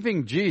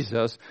receiving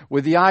Jesus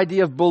with the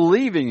idea of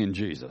believing in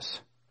Jesus.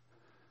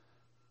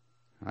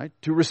 Right?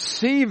 To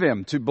receive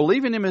Him, to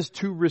believe in Him is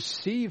to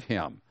receive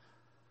Him.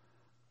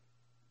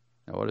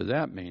 Now what does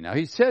that mean? Now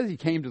He says He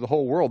came to the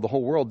whole world. The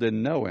whole world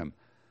didn't know Him.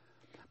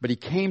 But He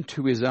came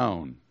to His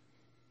own.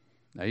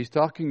 Now He's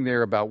talking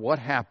there about what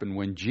happened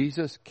when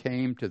Jesus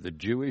came to the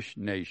Jewish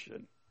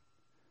nation.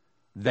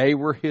 They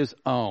were His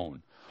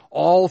own.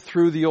 All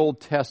through the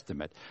Old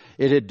Testament,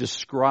 it had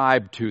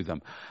described to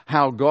them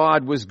how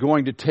God was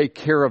going to take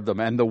care of them,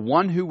 and the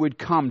one who would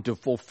come to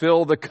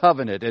fulfill the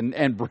covenant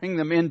and bring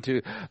them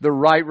into the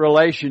right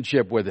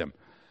relationship with Him.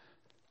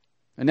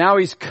 And now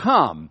He's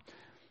come.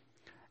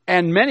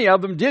 And many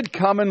of them did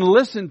come and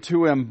listen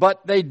to him,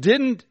 but they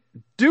didn't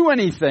do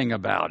anything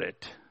about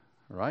it.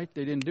 Right?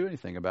 They didn't do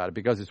anything about it,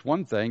 because it's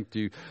one thing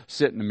to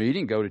sit in a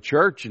meeting, go to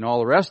church and all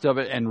the rest of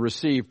it and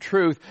receive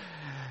truth.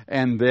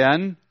 And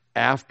then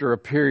after a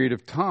period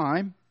of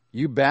time,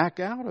 you back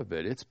out of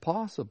it. It's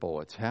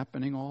possible. It's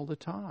happening all the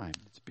time.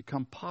 It's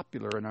become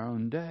popular in our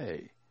own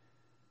day.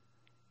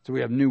 So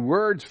we have new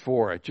words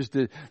for it. Just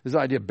this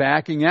idea of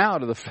backing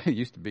out of the faith. It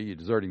used to be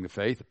deserting the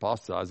faith,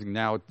 apostatizing.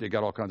 Now they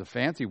got all kinds of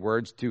fancy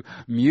words to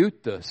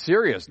mute the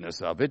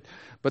seriousness of it.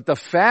 But the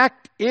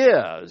fact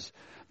is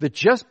that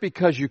just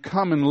because you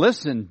come and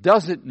listen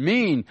doesn't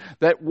mean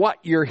that what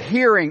you're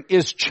hearing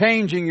is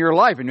changing your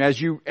life. And as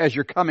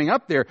you're coming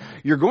up there,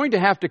 you're going to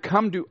have to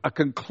come to a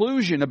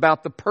conclusion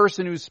about the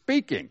person who's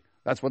speaking.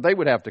 That's what they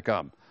would have to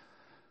come.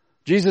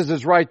 Jesus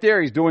is right there.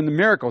 He's doing the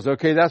miracles.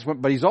 Okay,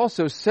 but he's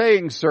also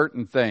saying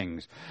certain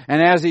things. And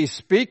as he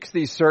speaks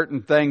these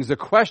certain things, the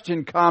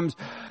question comes,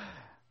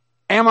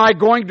 am I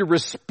going to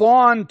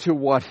respond to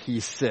what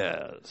he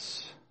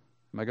says?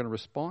 Am I going to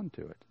respond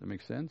to it? Does that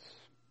make sense?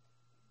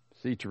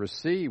 See, to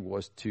receive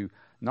was to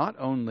not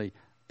only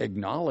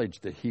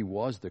acknowledge that he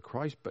was the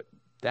Christ, but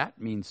that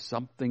means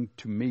something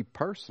to me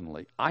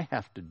personally. I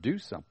have to do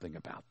something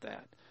about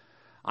that.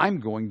 I'm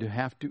going to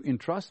have to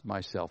entrust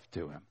myself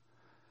to him.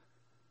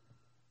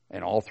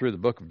 And all through the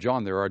book of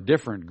John, there are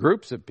different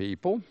groups of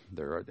people,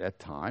 there are at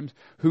times,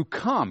 who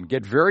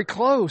get very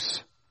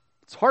close.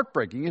 It's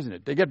heartbreaking, isn't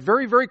it? They get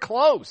very, very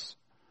close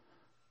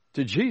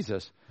to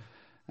Jesus.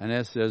 And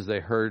it says they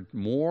heard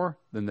more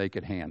than they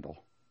could handle.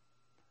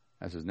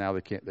 That says now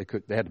they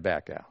had to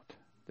back out.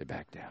 They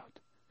backed out.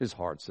 It's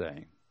hard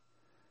saying.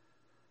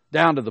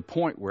 Down to the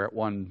point where at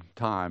one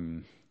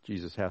time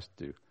Jesus has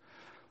to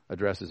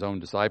address his own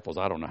disciples.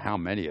 I don't know how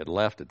many had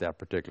left at that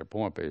particular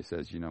point, but he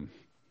says,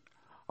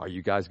 are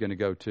you guys going to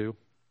go too?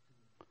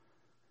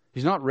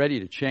 He's not ready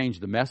to change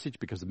the message,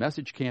 because the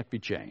message can't be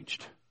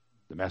changed.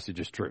 The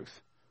message is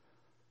truth.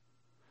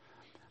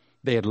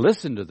 They had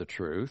listened to the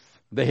truth.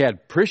 They had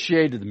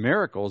appreciated the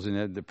miracles,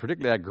 and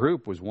particularly that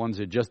group was ones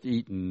that had just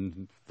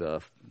eaten.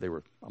 They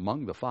were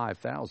among the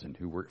 5,000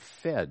 who were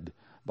fed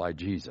by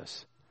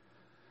Jesus.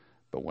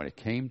 But when it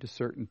came to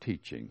certain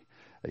teaching,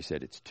 they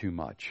said, it's too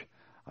much.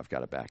 I've got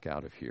to back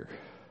out of here.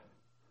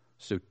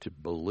 So to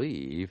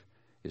believe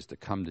is to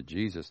come to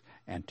Jesus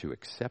and to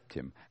accept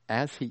him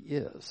as he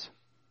is,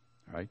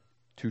 right?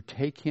 To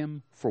take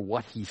him for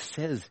what he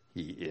says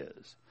he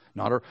is.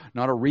 Not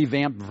a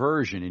revamped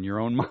version in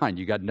your own mind.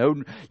 You got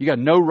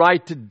no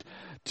right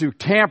to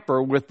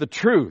tamper with the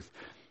truth.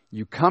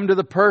 You come to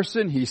the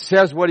person, he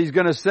says what he's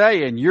going to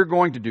say, and you're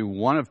going to do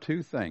one of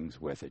two things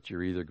with it.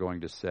 You're either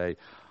going to say,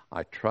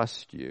 I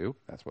trust you.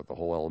 That's what the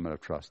whole element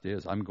of trust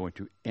is. I'm going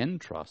to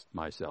entrust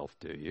myself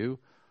to you.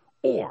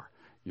 Or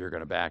you're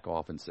going to back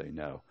off and say,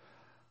 no,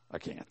 I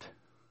can't.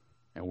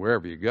 And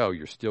wherever you go,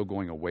 you're still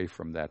going away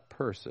from that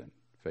person.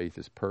 Faith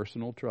is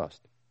personal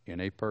trust in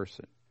a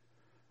person.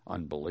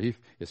 Unbelief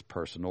is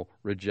personal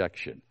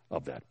rejection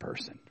of that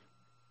person.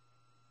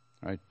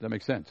 All right? Does that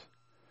make sense?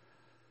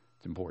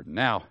 It's important.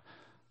 Now,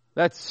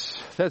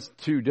 that's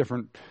two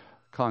different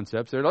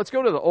concepts there. Let's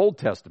go to the Old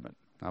Testament.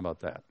 How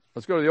about that?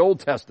 Let's go to the Old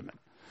Testament.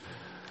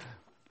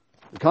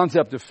 The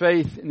concept of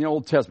faith in the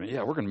Old Testament. Yeah,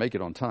 we're going to make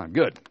it on time.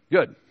 Good.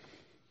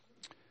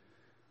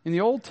 In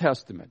the Old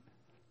Testament,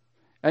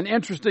 an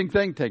interesting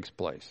thing takes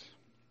place.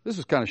 This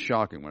was kind of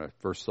shocking when I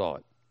first saw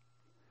it.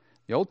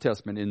 The Old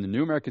Testament, in the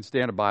New American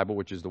Standard Bible,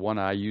 which is the one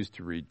I used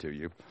to read to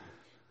you,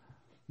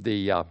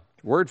 the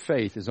word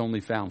faith is only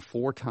found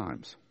 4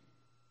 times.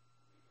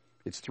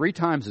 It's 3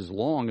 times as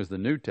long as the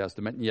New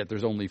Testament, and yet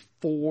there's only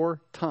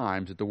 4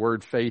 times that the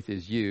word faith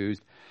is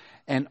used,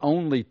 and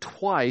only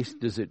twice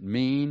does it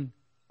mean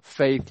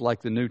faith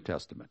like the New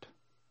Testament.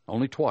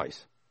 Only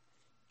twice.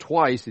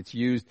 Twice it's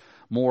used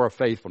more of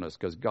faithfulness,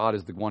 because God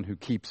is the one who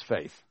keeps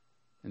faith.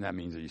 And that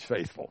means that he's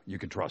faithful. You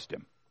can trust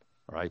him.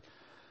 All right?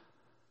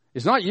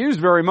 It's not used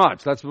very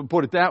much. Let's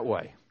put it that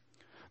way.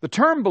 The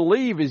term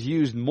believe is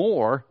used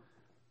more,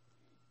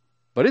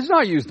 but it's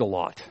not used a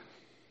lot.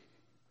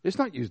 It's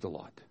not used a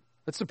lot.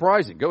 That's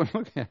surprising. Go and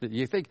look at it.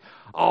 You think,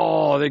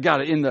 oh, they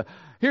got it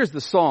here's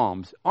the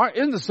Psalms.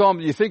 In the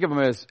Psalms, you think of them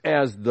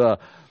as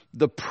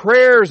the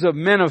prayers of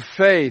men of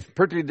faith,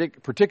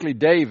 particularly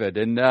David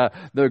and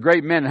the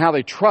great men, and how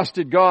they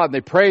trusted God and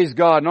they praised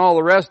God and all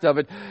the rest of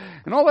it.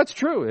 And all that's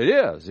true. It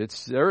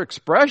is. They're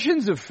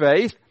expressions of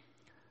faith.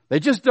 They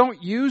just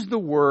don't use the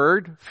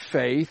word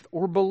faith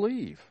or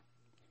believe.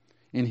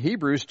 In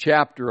Hebrews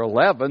chapter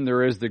 11,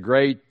 there is the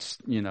great,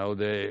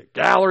 the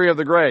gallery of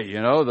the great,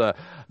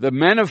 the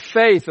men of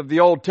faith of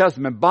the Old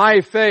Testament. By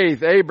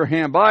faith,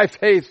 Abraham, by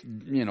faith,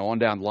 on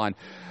down the line,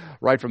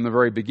 right from the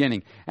very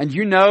beginning. And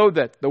you know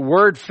that the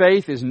word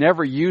faith is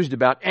never used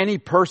about any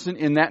person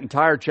in that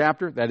entire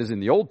chapter. That is in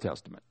the Old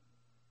Testament.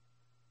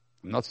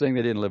 I'm not saying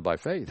they didn't live by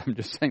faith. I'm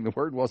just saying the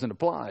word wasn't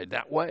applied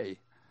that way.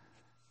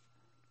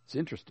 It's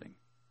interesting.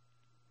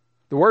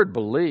 The word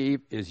believe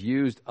is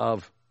used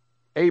of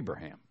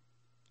Abraham.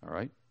 All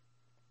right?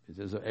 It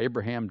says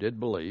Abraham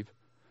did believe.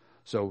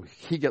 So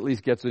he at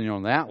least gets in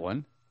on that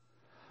one.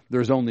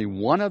 There's only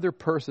one other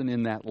person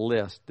in that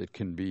list that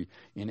can be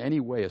in any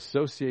way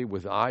associated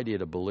with the idea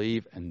to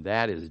believe, and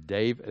that is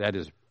David. That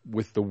is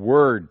with the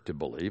word to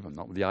believe,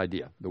 not with the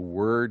idea, the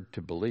word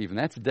to believe. And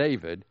that's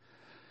David.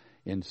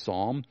 In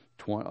Psalm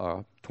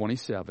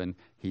 27,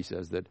 he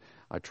says that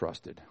I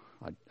trusted,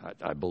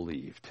 I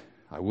believed.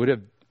 I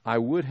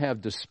would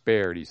have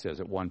despaired, he says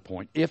at one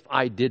point, if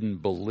I didn't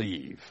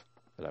believe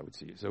that I would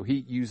see you. So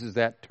he uses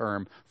that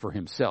term for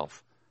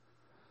himself.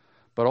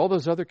 But all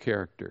those other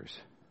characters,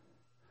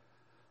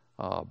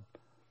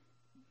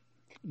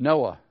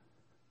 Noah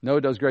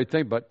does great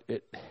things,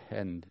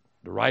 and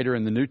the writer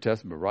in the New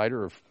Testament,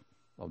 writer of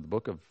the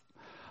book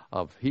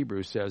of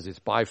Hebrews says it's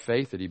by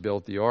faith that he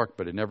built the ark,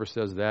 but it never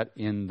says that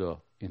in the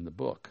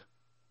book.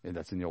 And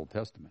that's in the Old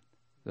Testament.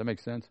 Does that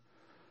make sense?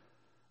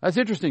 That's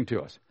interesting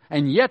to us.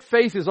 And yet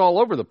faith is all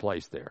over the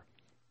place there.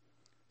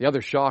 The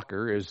other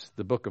shocker is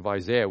the book of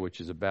Isaiah, which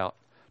is about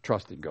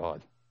trusting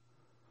God.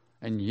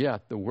 And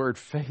yet the word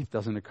faith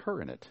doesn't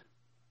occur in it.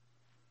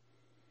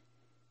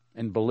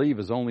 And believe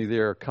is only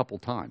there a couple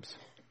times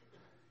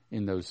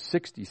in those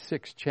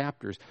 66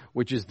 chapters,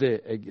 which is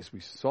I guess we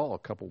saw a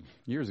couple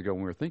years ago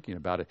when we were thinking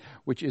about it,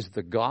 which is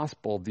the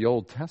gospel of the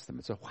Old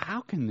Testament. So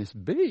how can this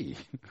be?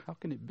 How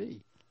can it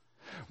be?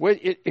 Well,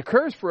 it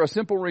occurs for a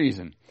simple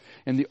reason.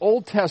 In the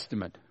Old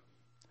Testament,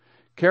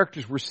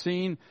 characters were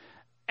seen,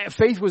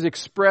 faith was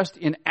expressed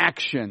in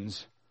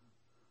actions,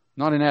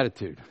 not in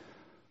attitude.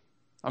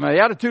 I mean,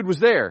 the attitude was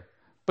there,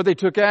 but they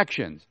took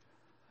actions.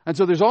 And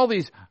so there's all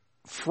these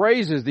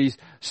phrases, these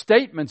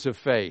statements of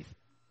faith.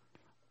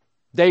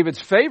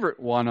 David's favorite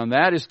one on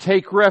that is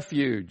take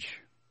refuge.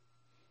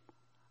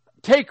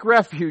 Take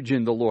refuge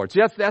in the Lord.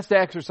 See, that's to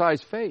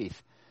exercise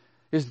faith,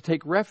 is to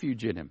take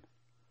refuge in Him.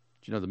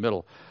 Do you know the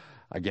middle?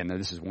 Again,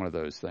 this is one of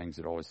those things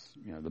that always,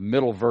 the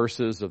middle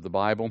verses of the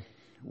Bible.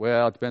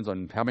 Well, it depends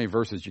on how many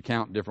verses you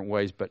count in different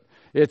ways, but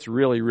it's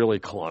really, really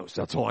close.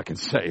 That's all I can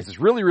say. It's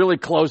really, really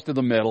close to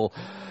the middle,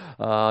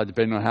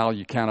 depending on how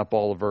you count up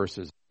all the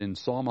verses. In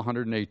Psalm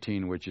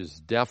 118, which is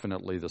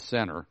definitely the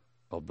center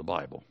of the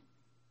Bible,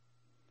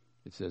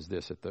 it says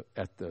this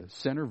at the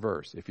center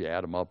verse. If you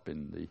add them up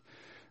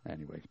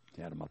anyway,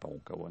 add them up. I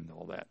won't go into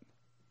all that.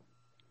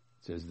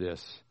 It says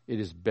this: it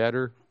is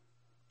better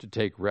to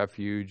take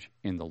refuge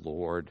in the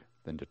Lord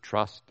than to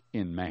trust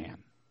in man.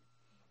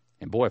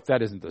 And boy, if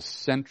that isn't the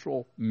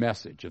central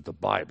message of the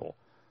Bible,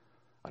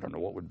 I don't know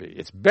what would be.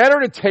 It's better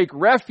to take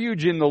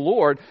refuge in the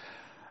Lord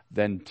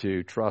than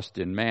to trust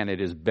in man. It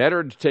is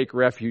better to take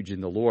refuge in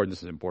the Lord, and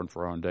this is important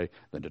for our own day,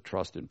 than to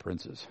trust in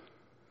princes.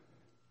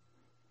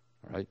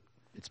 All right?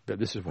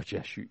 This is what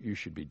you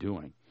should be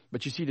doing.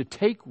 But you see, to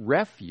take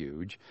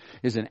refuge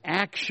is an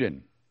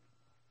action.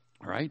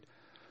 All right?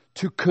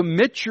 To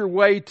commit your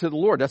way to the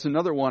Lord. That's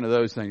another one of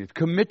those things.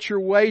 Commit your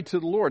way to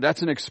the Lord.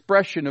 That's an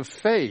expression of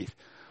faith.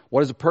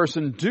 What does a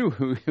person do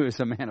who is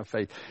a man of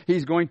faith?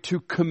 He's going to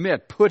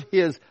commit, put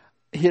his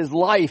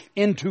life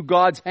into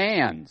God's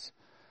hands.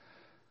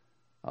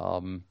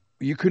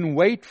 You can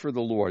wait for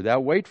the Lord.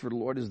 That wait for the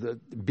Lord is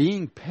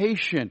being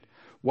patient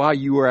while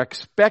you are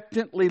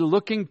expectantly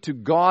looking to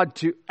God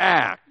to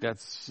act.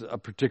 That's a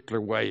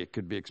particular way it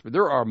could be expressed.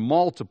 There are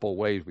multiple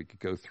ways we could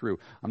go through.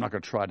 I'm not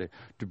going to try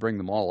to bring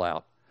them all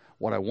out.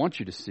 What I want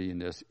you to see in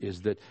this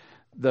is that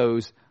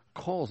those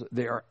calls,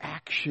 they are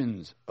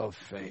actions of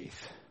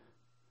faith.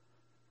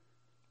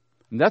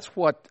 And that's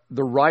what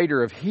the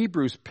writer of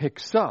Hebrews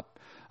picks up.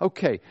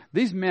 Okay,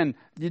 these men,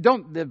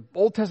 the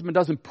Old Testament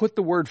doesn't put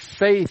the word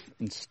faith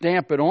and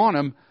stamp it on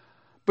them,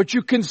 but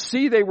you can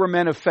see they were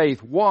men of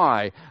faith.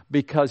 Why?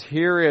 Because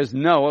here is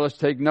Noah. Let's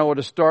take Noah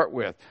to start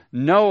with.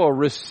 Noah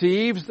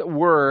receives the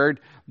word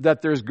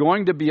that there's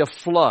going to be a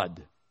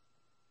flood.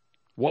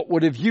 What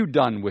would have you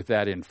done with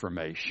that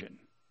information?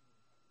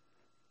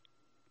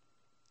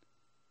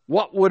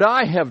 What would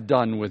I have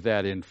done with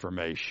that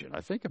information?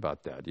 I think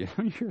about that. You're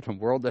in a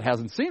world that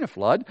hasn't seen a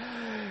flood,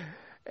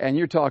 and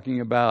you're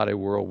talking about a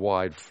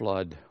worldwide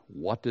flood.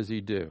 What does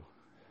he do?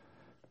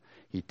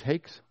 He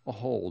takes a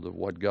hold of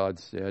what God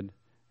said, and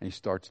he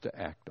starts to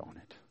act on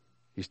it.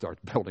 He starts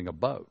building a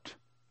boat.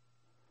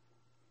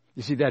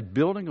 You see, that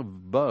building of a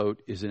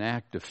boat is an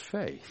act of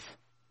faith.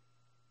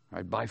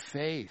 Right? By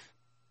faith,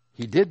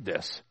 he did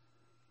this.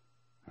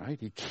 Right?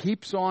 He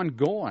keeps on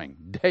going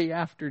day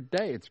after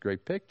day. It's a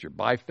great picture.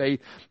 By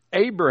faith,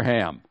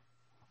 Abraham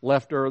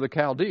left Ur of the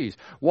Chaldees.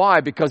 Why?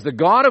 Because the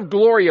God of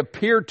glory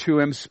appeared to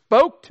him,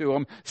 spoke to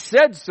him,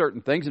 said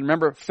certain things. And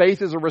remember,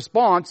 faith is a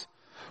response.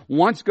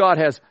 Once God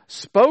has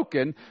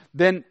spoken,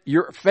 then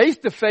you're face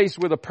to face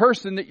with a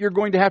person that you're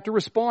going to have to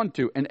respond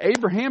to. And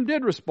Abraham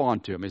did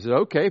respond to him. He said,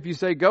 okay, if you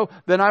say go,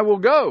 then I will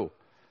go.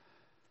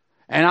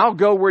 And I'll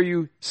go where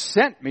you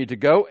sent me to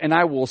go, and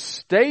I will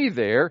stay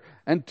there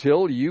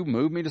until you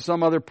move me to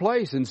some other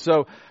place. And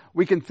so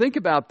we can think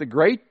about the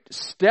great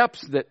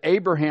steps that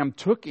Abraham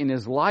took in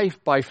his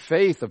life by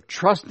faith, of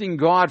trusting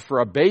God for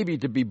a baby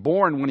to be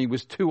born when he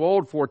was too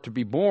old for it to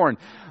be born,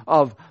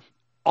 of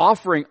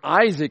offering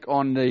Isaac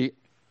on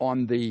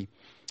the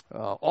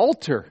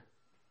altar.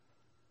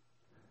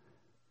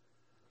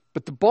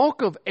 But the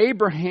bulk of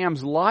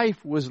Abraham's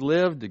life was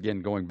lived,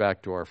 again going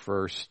back to our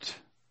first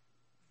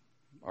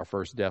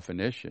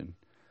definition,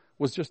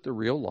 was just a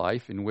real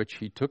life in which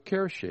he took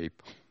care of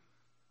sheep,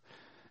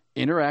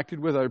 interacted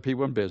with other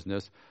people in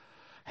business,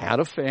 had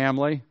a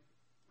family,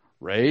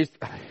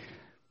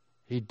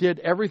 he did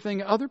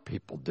everything other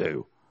people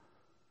do.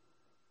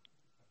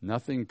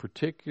 Nothing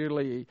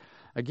particularly,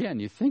 again,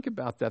 you think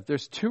about that,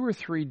 there's 2 or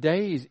 3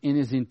 days in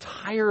his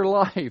entire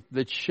life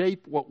that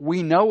shape what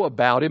we know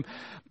about him,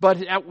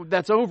 but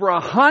that's over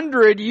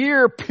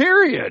 100-year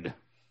period.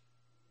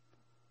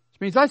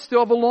 Which means I still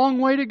have a long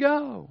way to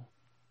go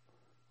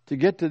to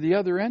get to the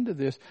other end of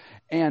this.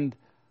 And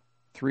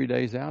 3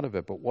 days out of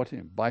it, but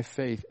by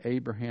faith,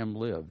 Abraham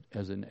lived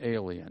as an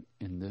alien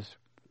in this.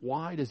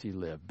 Why does he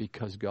live?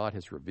 Because God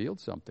has revealed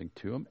something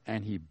to him,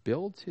 and he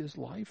builds his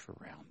life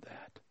around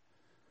that.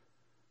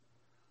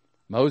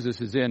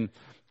 Moses is in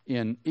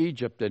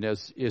Egypt and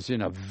is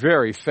in a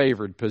very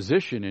favored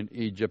position in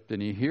Egypt,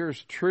 and he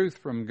hears truth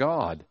from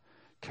God.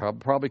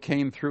 Probably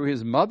came through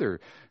his mother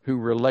who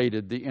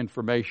related the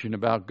information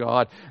about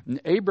God.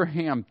 And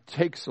Abraham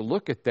takes a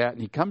look at that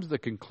and he comes to the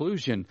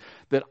conclusion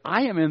that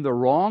I am in the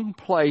wrong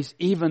place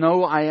even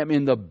though I am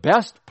in the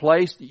best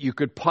place that you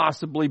could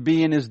possibly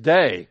be in his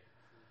day.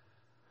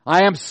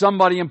 I am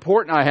somebody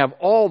important. I have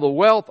all the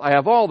wealth. I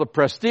have all the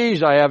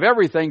prestige. I have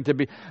everything to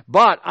be.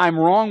 But I'm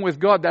wrong with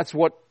God. That's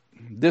what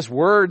this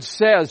word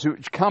says,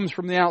 which comes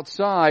from the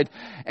outside.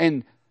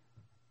 And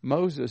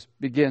Moses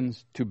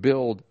begins to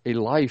build a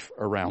life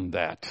around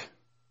that.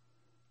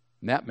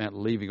 And that meant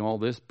leaving all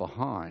this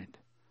behind.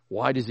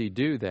 Why does he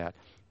do that?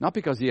 Not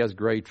because he has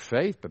great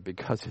faith, but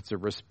because it's a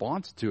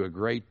response to a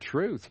great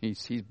truth.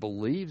 He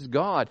believes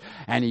God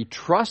and he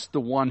trusts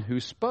the one who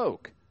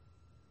spoke.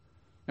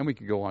 And we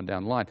could go on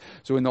down the line.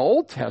 So in the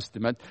Old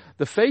Testament,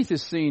 the faith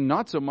is seen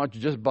not so much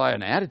just by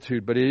an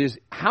attitude, but it is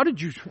how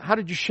did you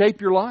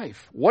shape your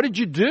life? What did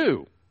you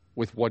do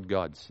with what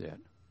God said?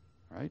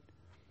 Right?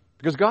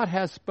 Because God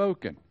has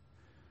spoken.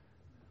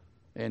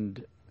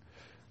 And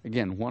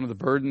again, one of the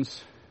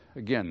burdens,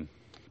 again,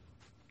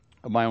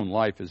 of my own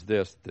life is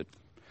this, that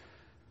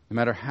no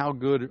matter how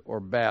good or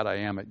bad I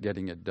am at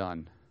getting it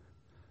done,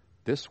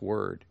 this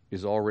word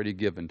is already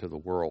given to the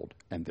world,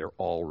 and they're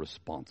all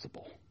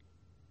responsible.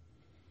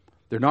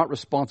 They're not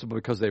responsible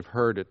because they've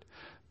heard it.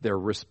 They're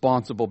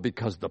responsible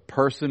because the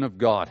person of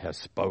God has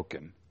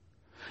spoken.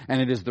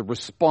 And it is the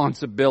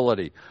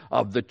responsibility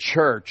of the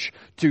church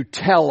to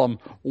tell them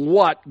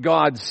what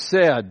God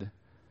said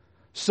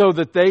so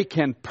that they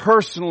can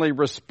personally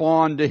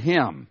respond to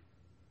Him.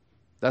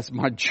 That's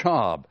my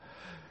job.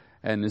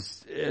 And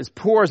as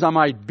poor as I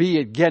might be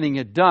at getting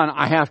it done,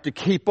 I have to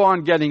keep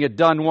on getting it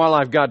done while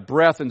I've got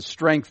breath and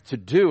strength to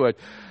do it.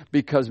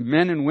 Because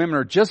men and women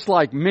are just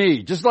like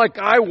me, just like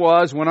I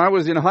was when I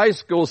was in high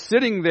school,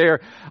 sitting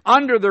there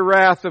under the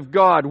wrath of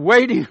God,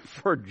 waiting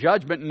for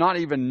judgment, not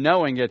even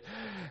knowing it.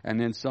 And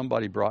then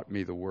somebody brought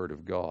me the Word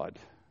of God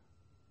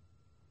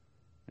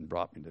and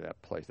brought me to that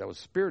place. That was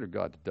the Spirit of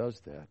God that does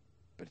that.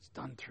 But it's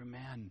done through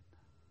men.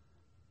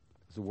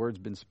 The Word's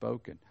been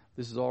spoken.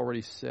 This is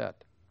already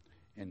set.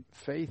 And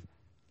faith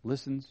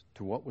listens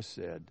to what was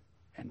said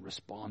and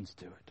responds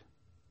to it.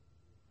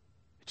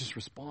 It just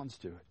responds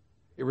to it.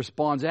 It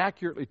responds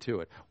accurately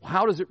to it.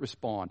 How does it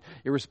respond?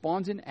 It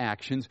responds in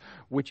actions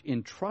which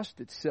entrust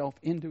itself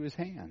into His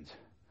hands.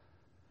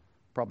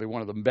 Probably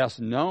one of the best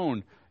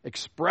known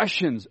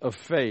expressions of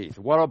faith.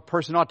 What a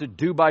person ought to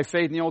do by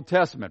faith in the Old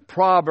Testament.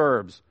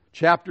 Proverbs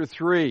chapter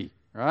 3,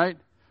 right?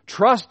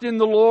 Trust in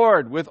the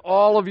Lord with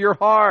all of your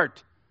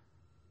heart.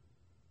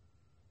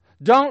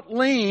 Don't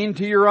lean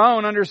to your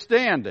own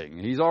understanding.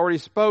 He's already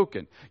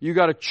spoken. You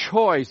got a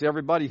choice.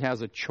 Everybody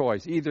has a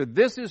choice. Either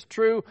this is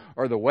true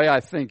or the way I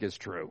think is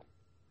true.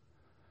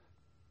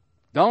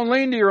 Don't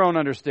lean to your own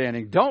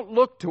understanding. Don't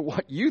look to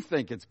what you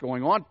think is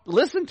going on.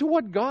 Listen to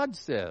what God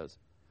says.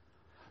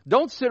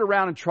 Don't sit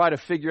around and try to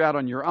figure out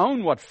on your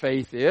own what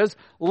faith is.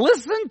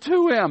 Listen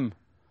to Him,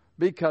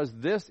 because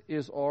this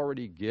is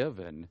already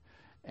given,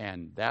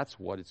 and that's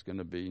what it's going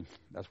to be.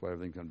 That's what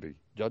everything's going to be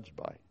judged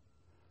by.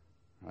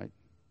 Right?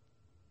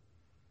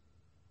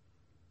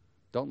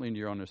 Don't lean to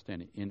your own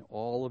understanding in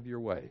all of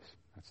your ways.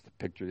 That's the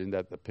picture. Isn't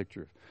that the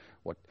picture of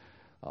what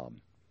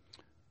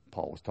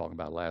Paul was talking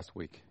about last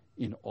week?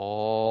 In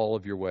all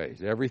of your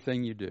ways,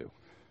 everything you do,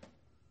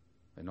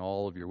 in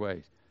all of your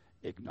ways,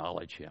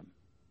 acknowledge Him.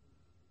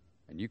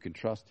 And you can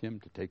trust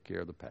Him to take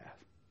care of the path.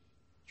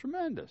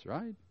 Tremendous,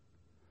 right?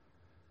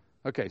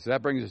 Okay, so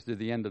that brings us to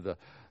the end of the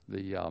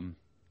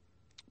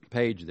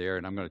page there,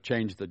 and I'm going to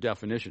change the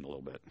definition a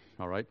little bit.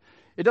 All right?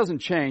 It doesn't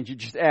change. You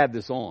just add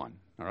this on.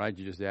 All right?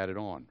 You just add it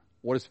on.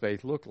 What does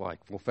faith look like?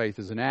 Well, faith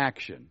is an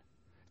action.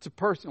 It's a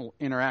personal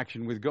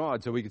interaction with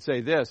God. So we could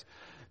say this,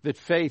 that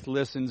faith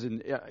listens,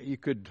 and we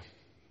could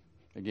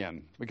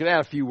add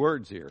a few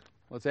words here.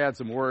 Let's add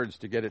some words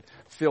to get it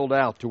filled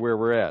out to where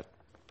we're at.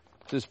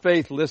 It says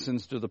faith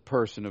listens to the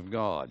person of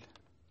God.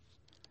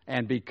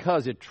 And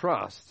because it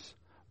trusts,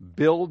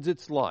 builds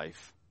its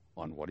life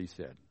on what He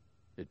said.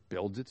 It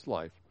builds its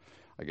life.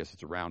 I guess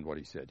it's around what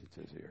He said, it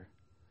says here.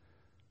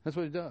 That's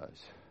what it does.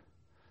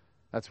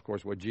 That's, of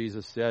course, what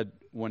Jesus said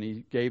when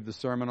he gave the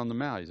Sermon on the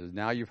Mount. He says,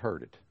 now you've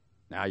heard it.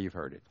 Now you've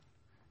heard it.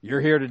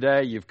 You're here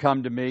today. You've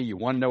come to me. You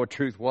want to know what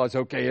truth was.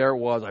 Okay, there it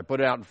was. I put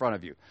it out in front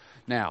of you.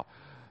 Now,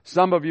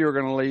 some of you are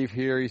going to leave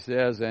here, he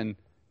says, and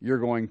you're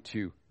going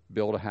to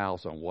build a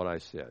house on what I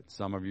said.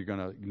 Some of you are going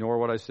to ignore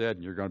what I said,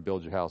 and you're going to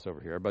build your house over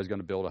here. Everybody's going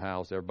to build a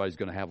house. Everybody's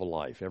going to have a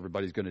life.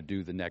 Everybody's going to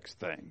do the next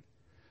thing.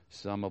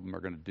 Some of them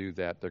are going to do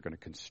that. They're going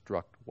to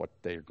construct what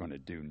they're going to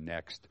do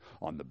next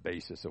on the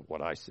basis of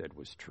what I said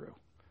was true.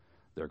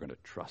 They're going to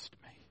trust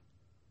me.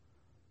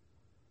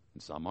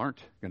 And some aren't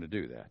going to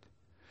do that.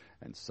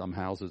 And some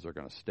houses are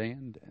going to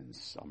stand, and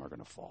some are going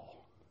to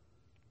fall.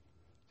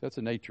 That's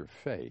the nature of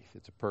faith.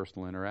 It's a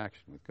personal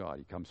interaction with God.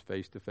 He comes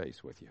face to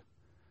face with you.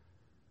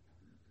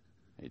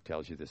 And he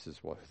tells you, this is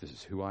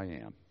who I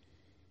am.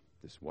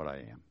 This is what I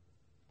am.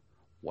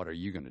 What are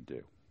you going to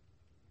do?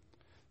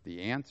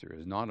 The answer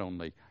is not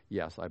only,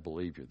 yes, I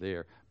believe you're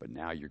there, but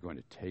now you're going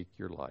to take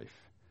your life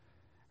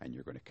and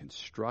you're going to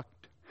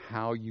construct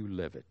how you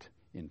live it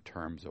in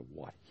terms of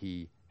what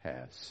he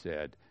has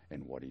said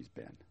and what he's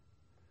been.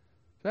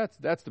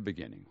 That's the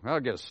beginning. That'll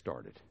get us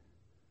started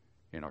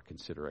in our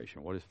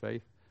consideration. What is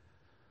faith?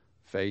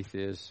 Faith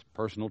is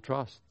personal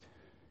trust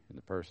in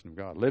the person of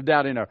God, lived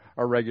out in our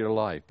regular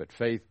life. But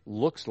faith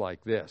looks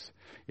like this.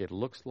 It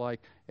looks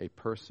like a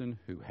person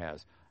who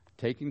has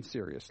taken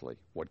seriously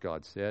what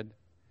God said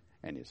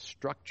and is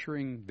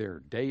structuring their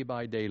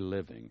day-by-day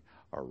living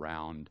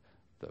around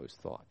those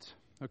thoughts.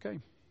 Okay?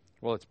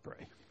 Well, let's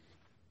pray.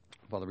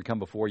 Father, we come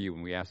before you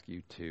and we ask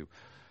you to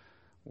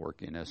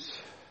work in us.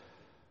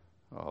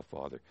 Oh,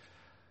 Father,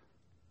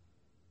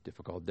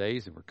 difficult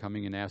days, and we're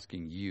coming and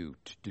asking you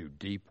to do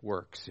deep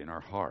works in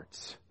our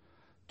hearts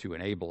to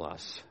enable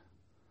us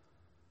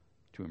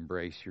to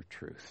embrace your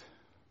truth.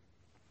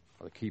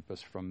 Father, keep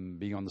us from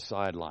being on the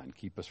sideline.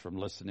 Keep us from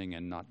listening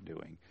and not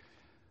doing.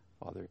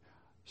 Father,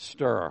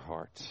 stir our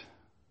hearts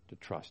to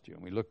trust you,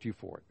 and we look to you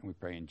for it, and we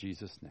pray in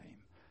Jesus' name.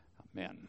 Amen.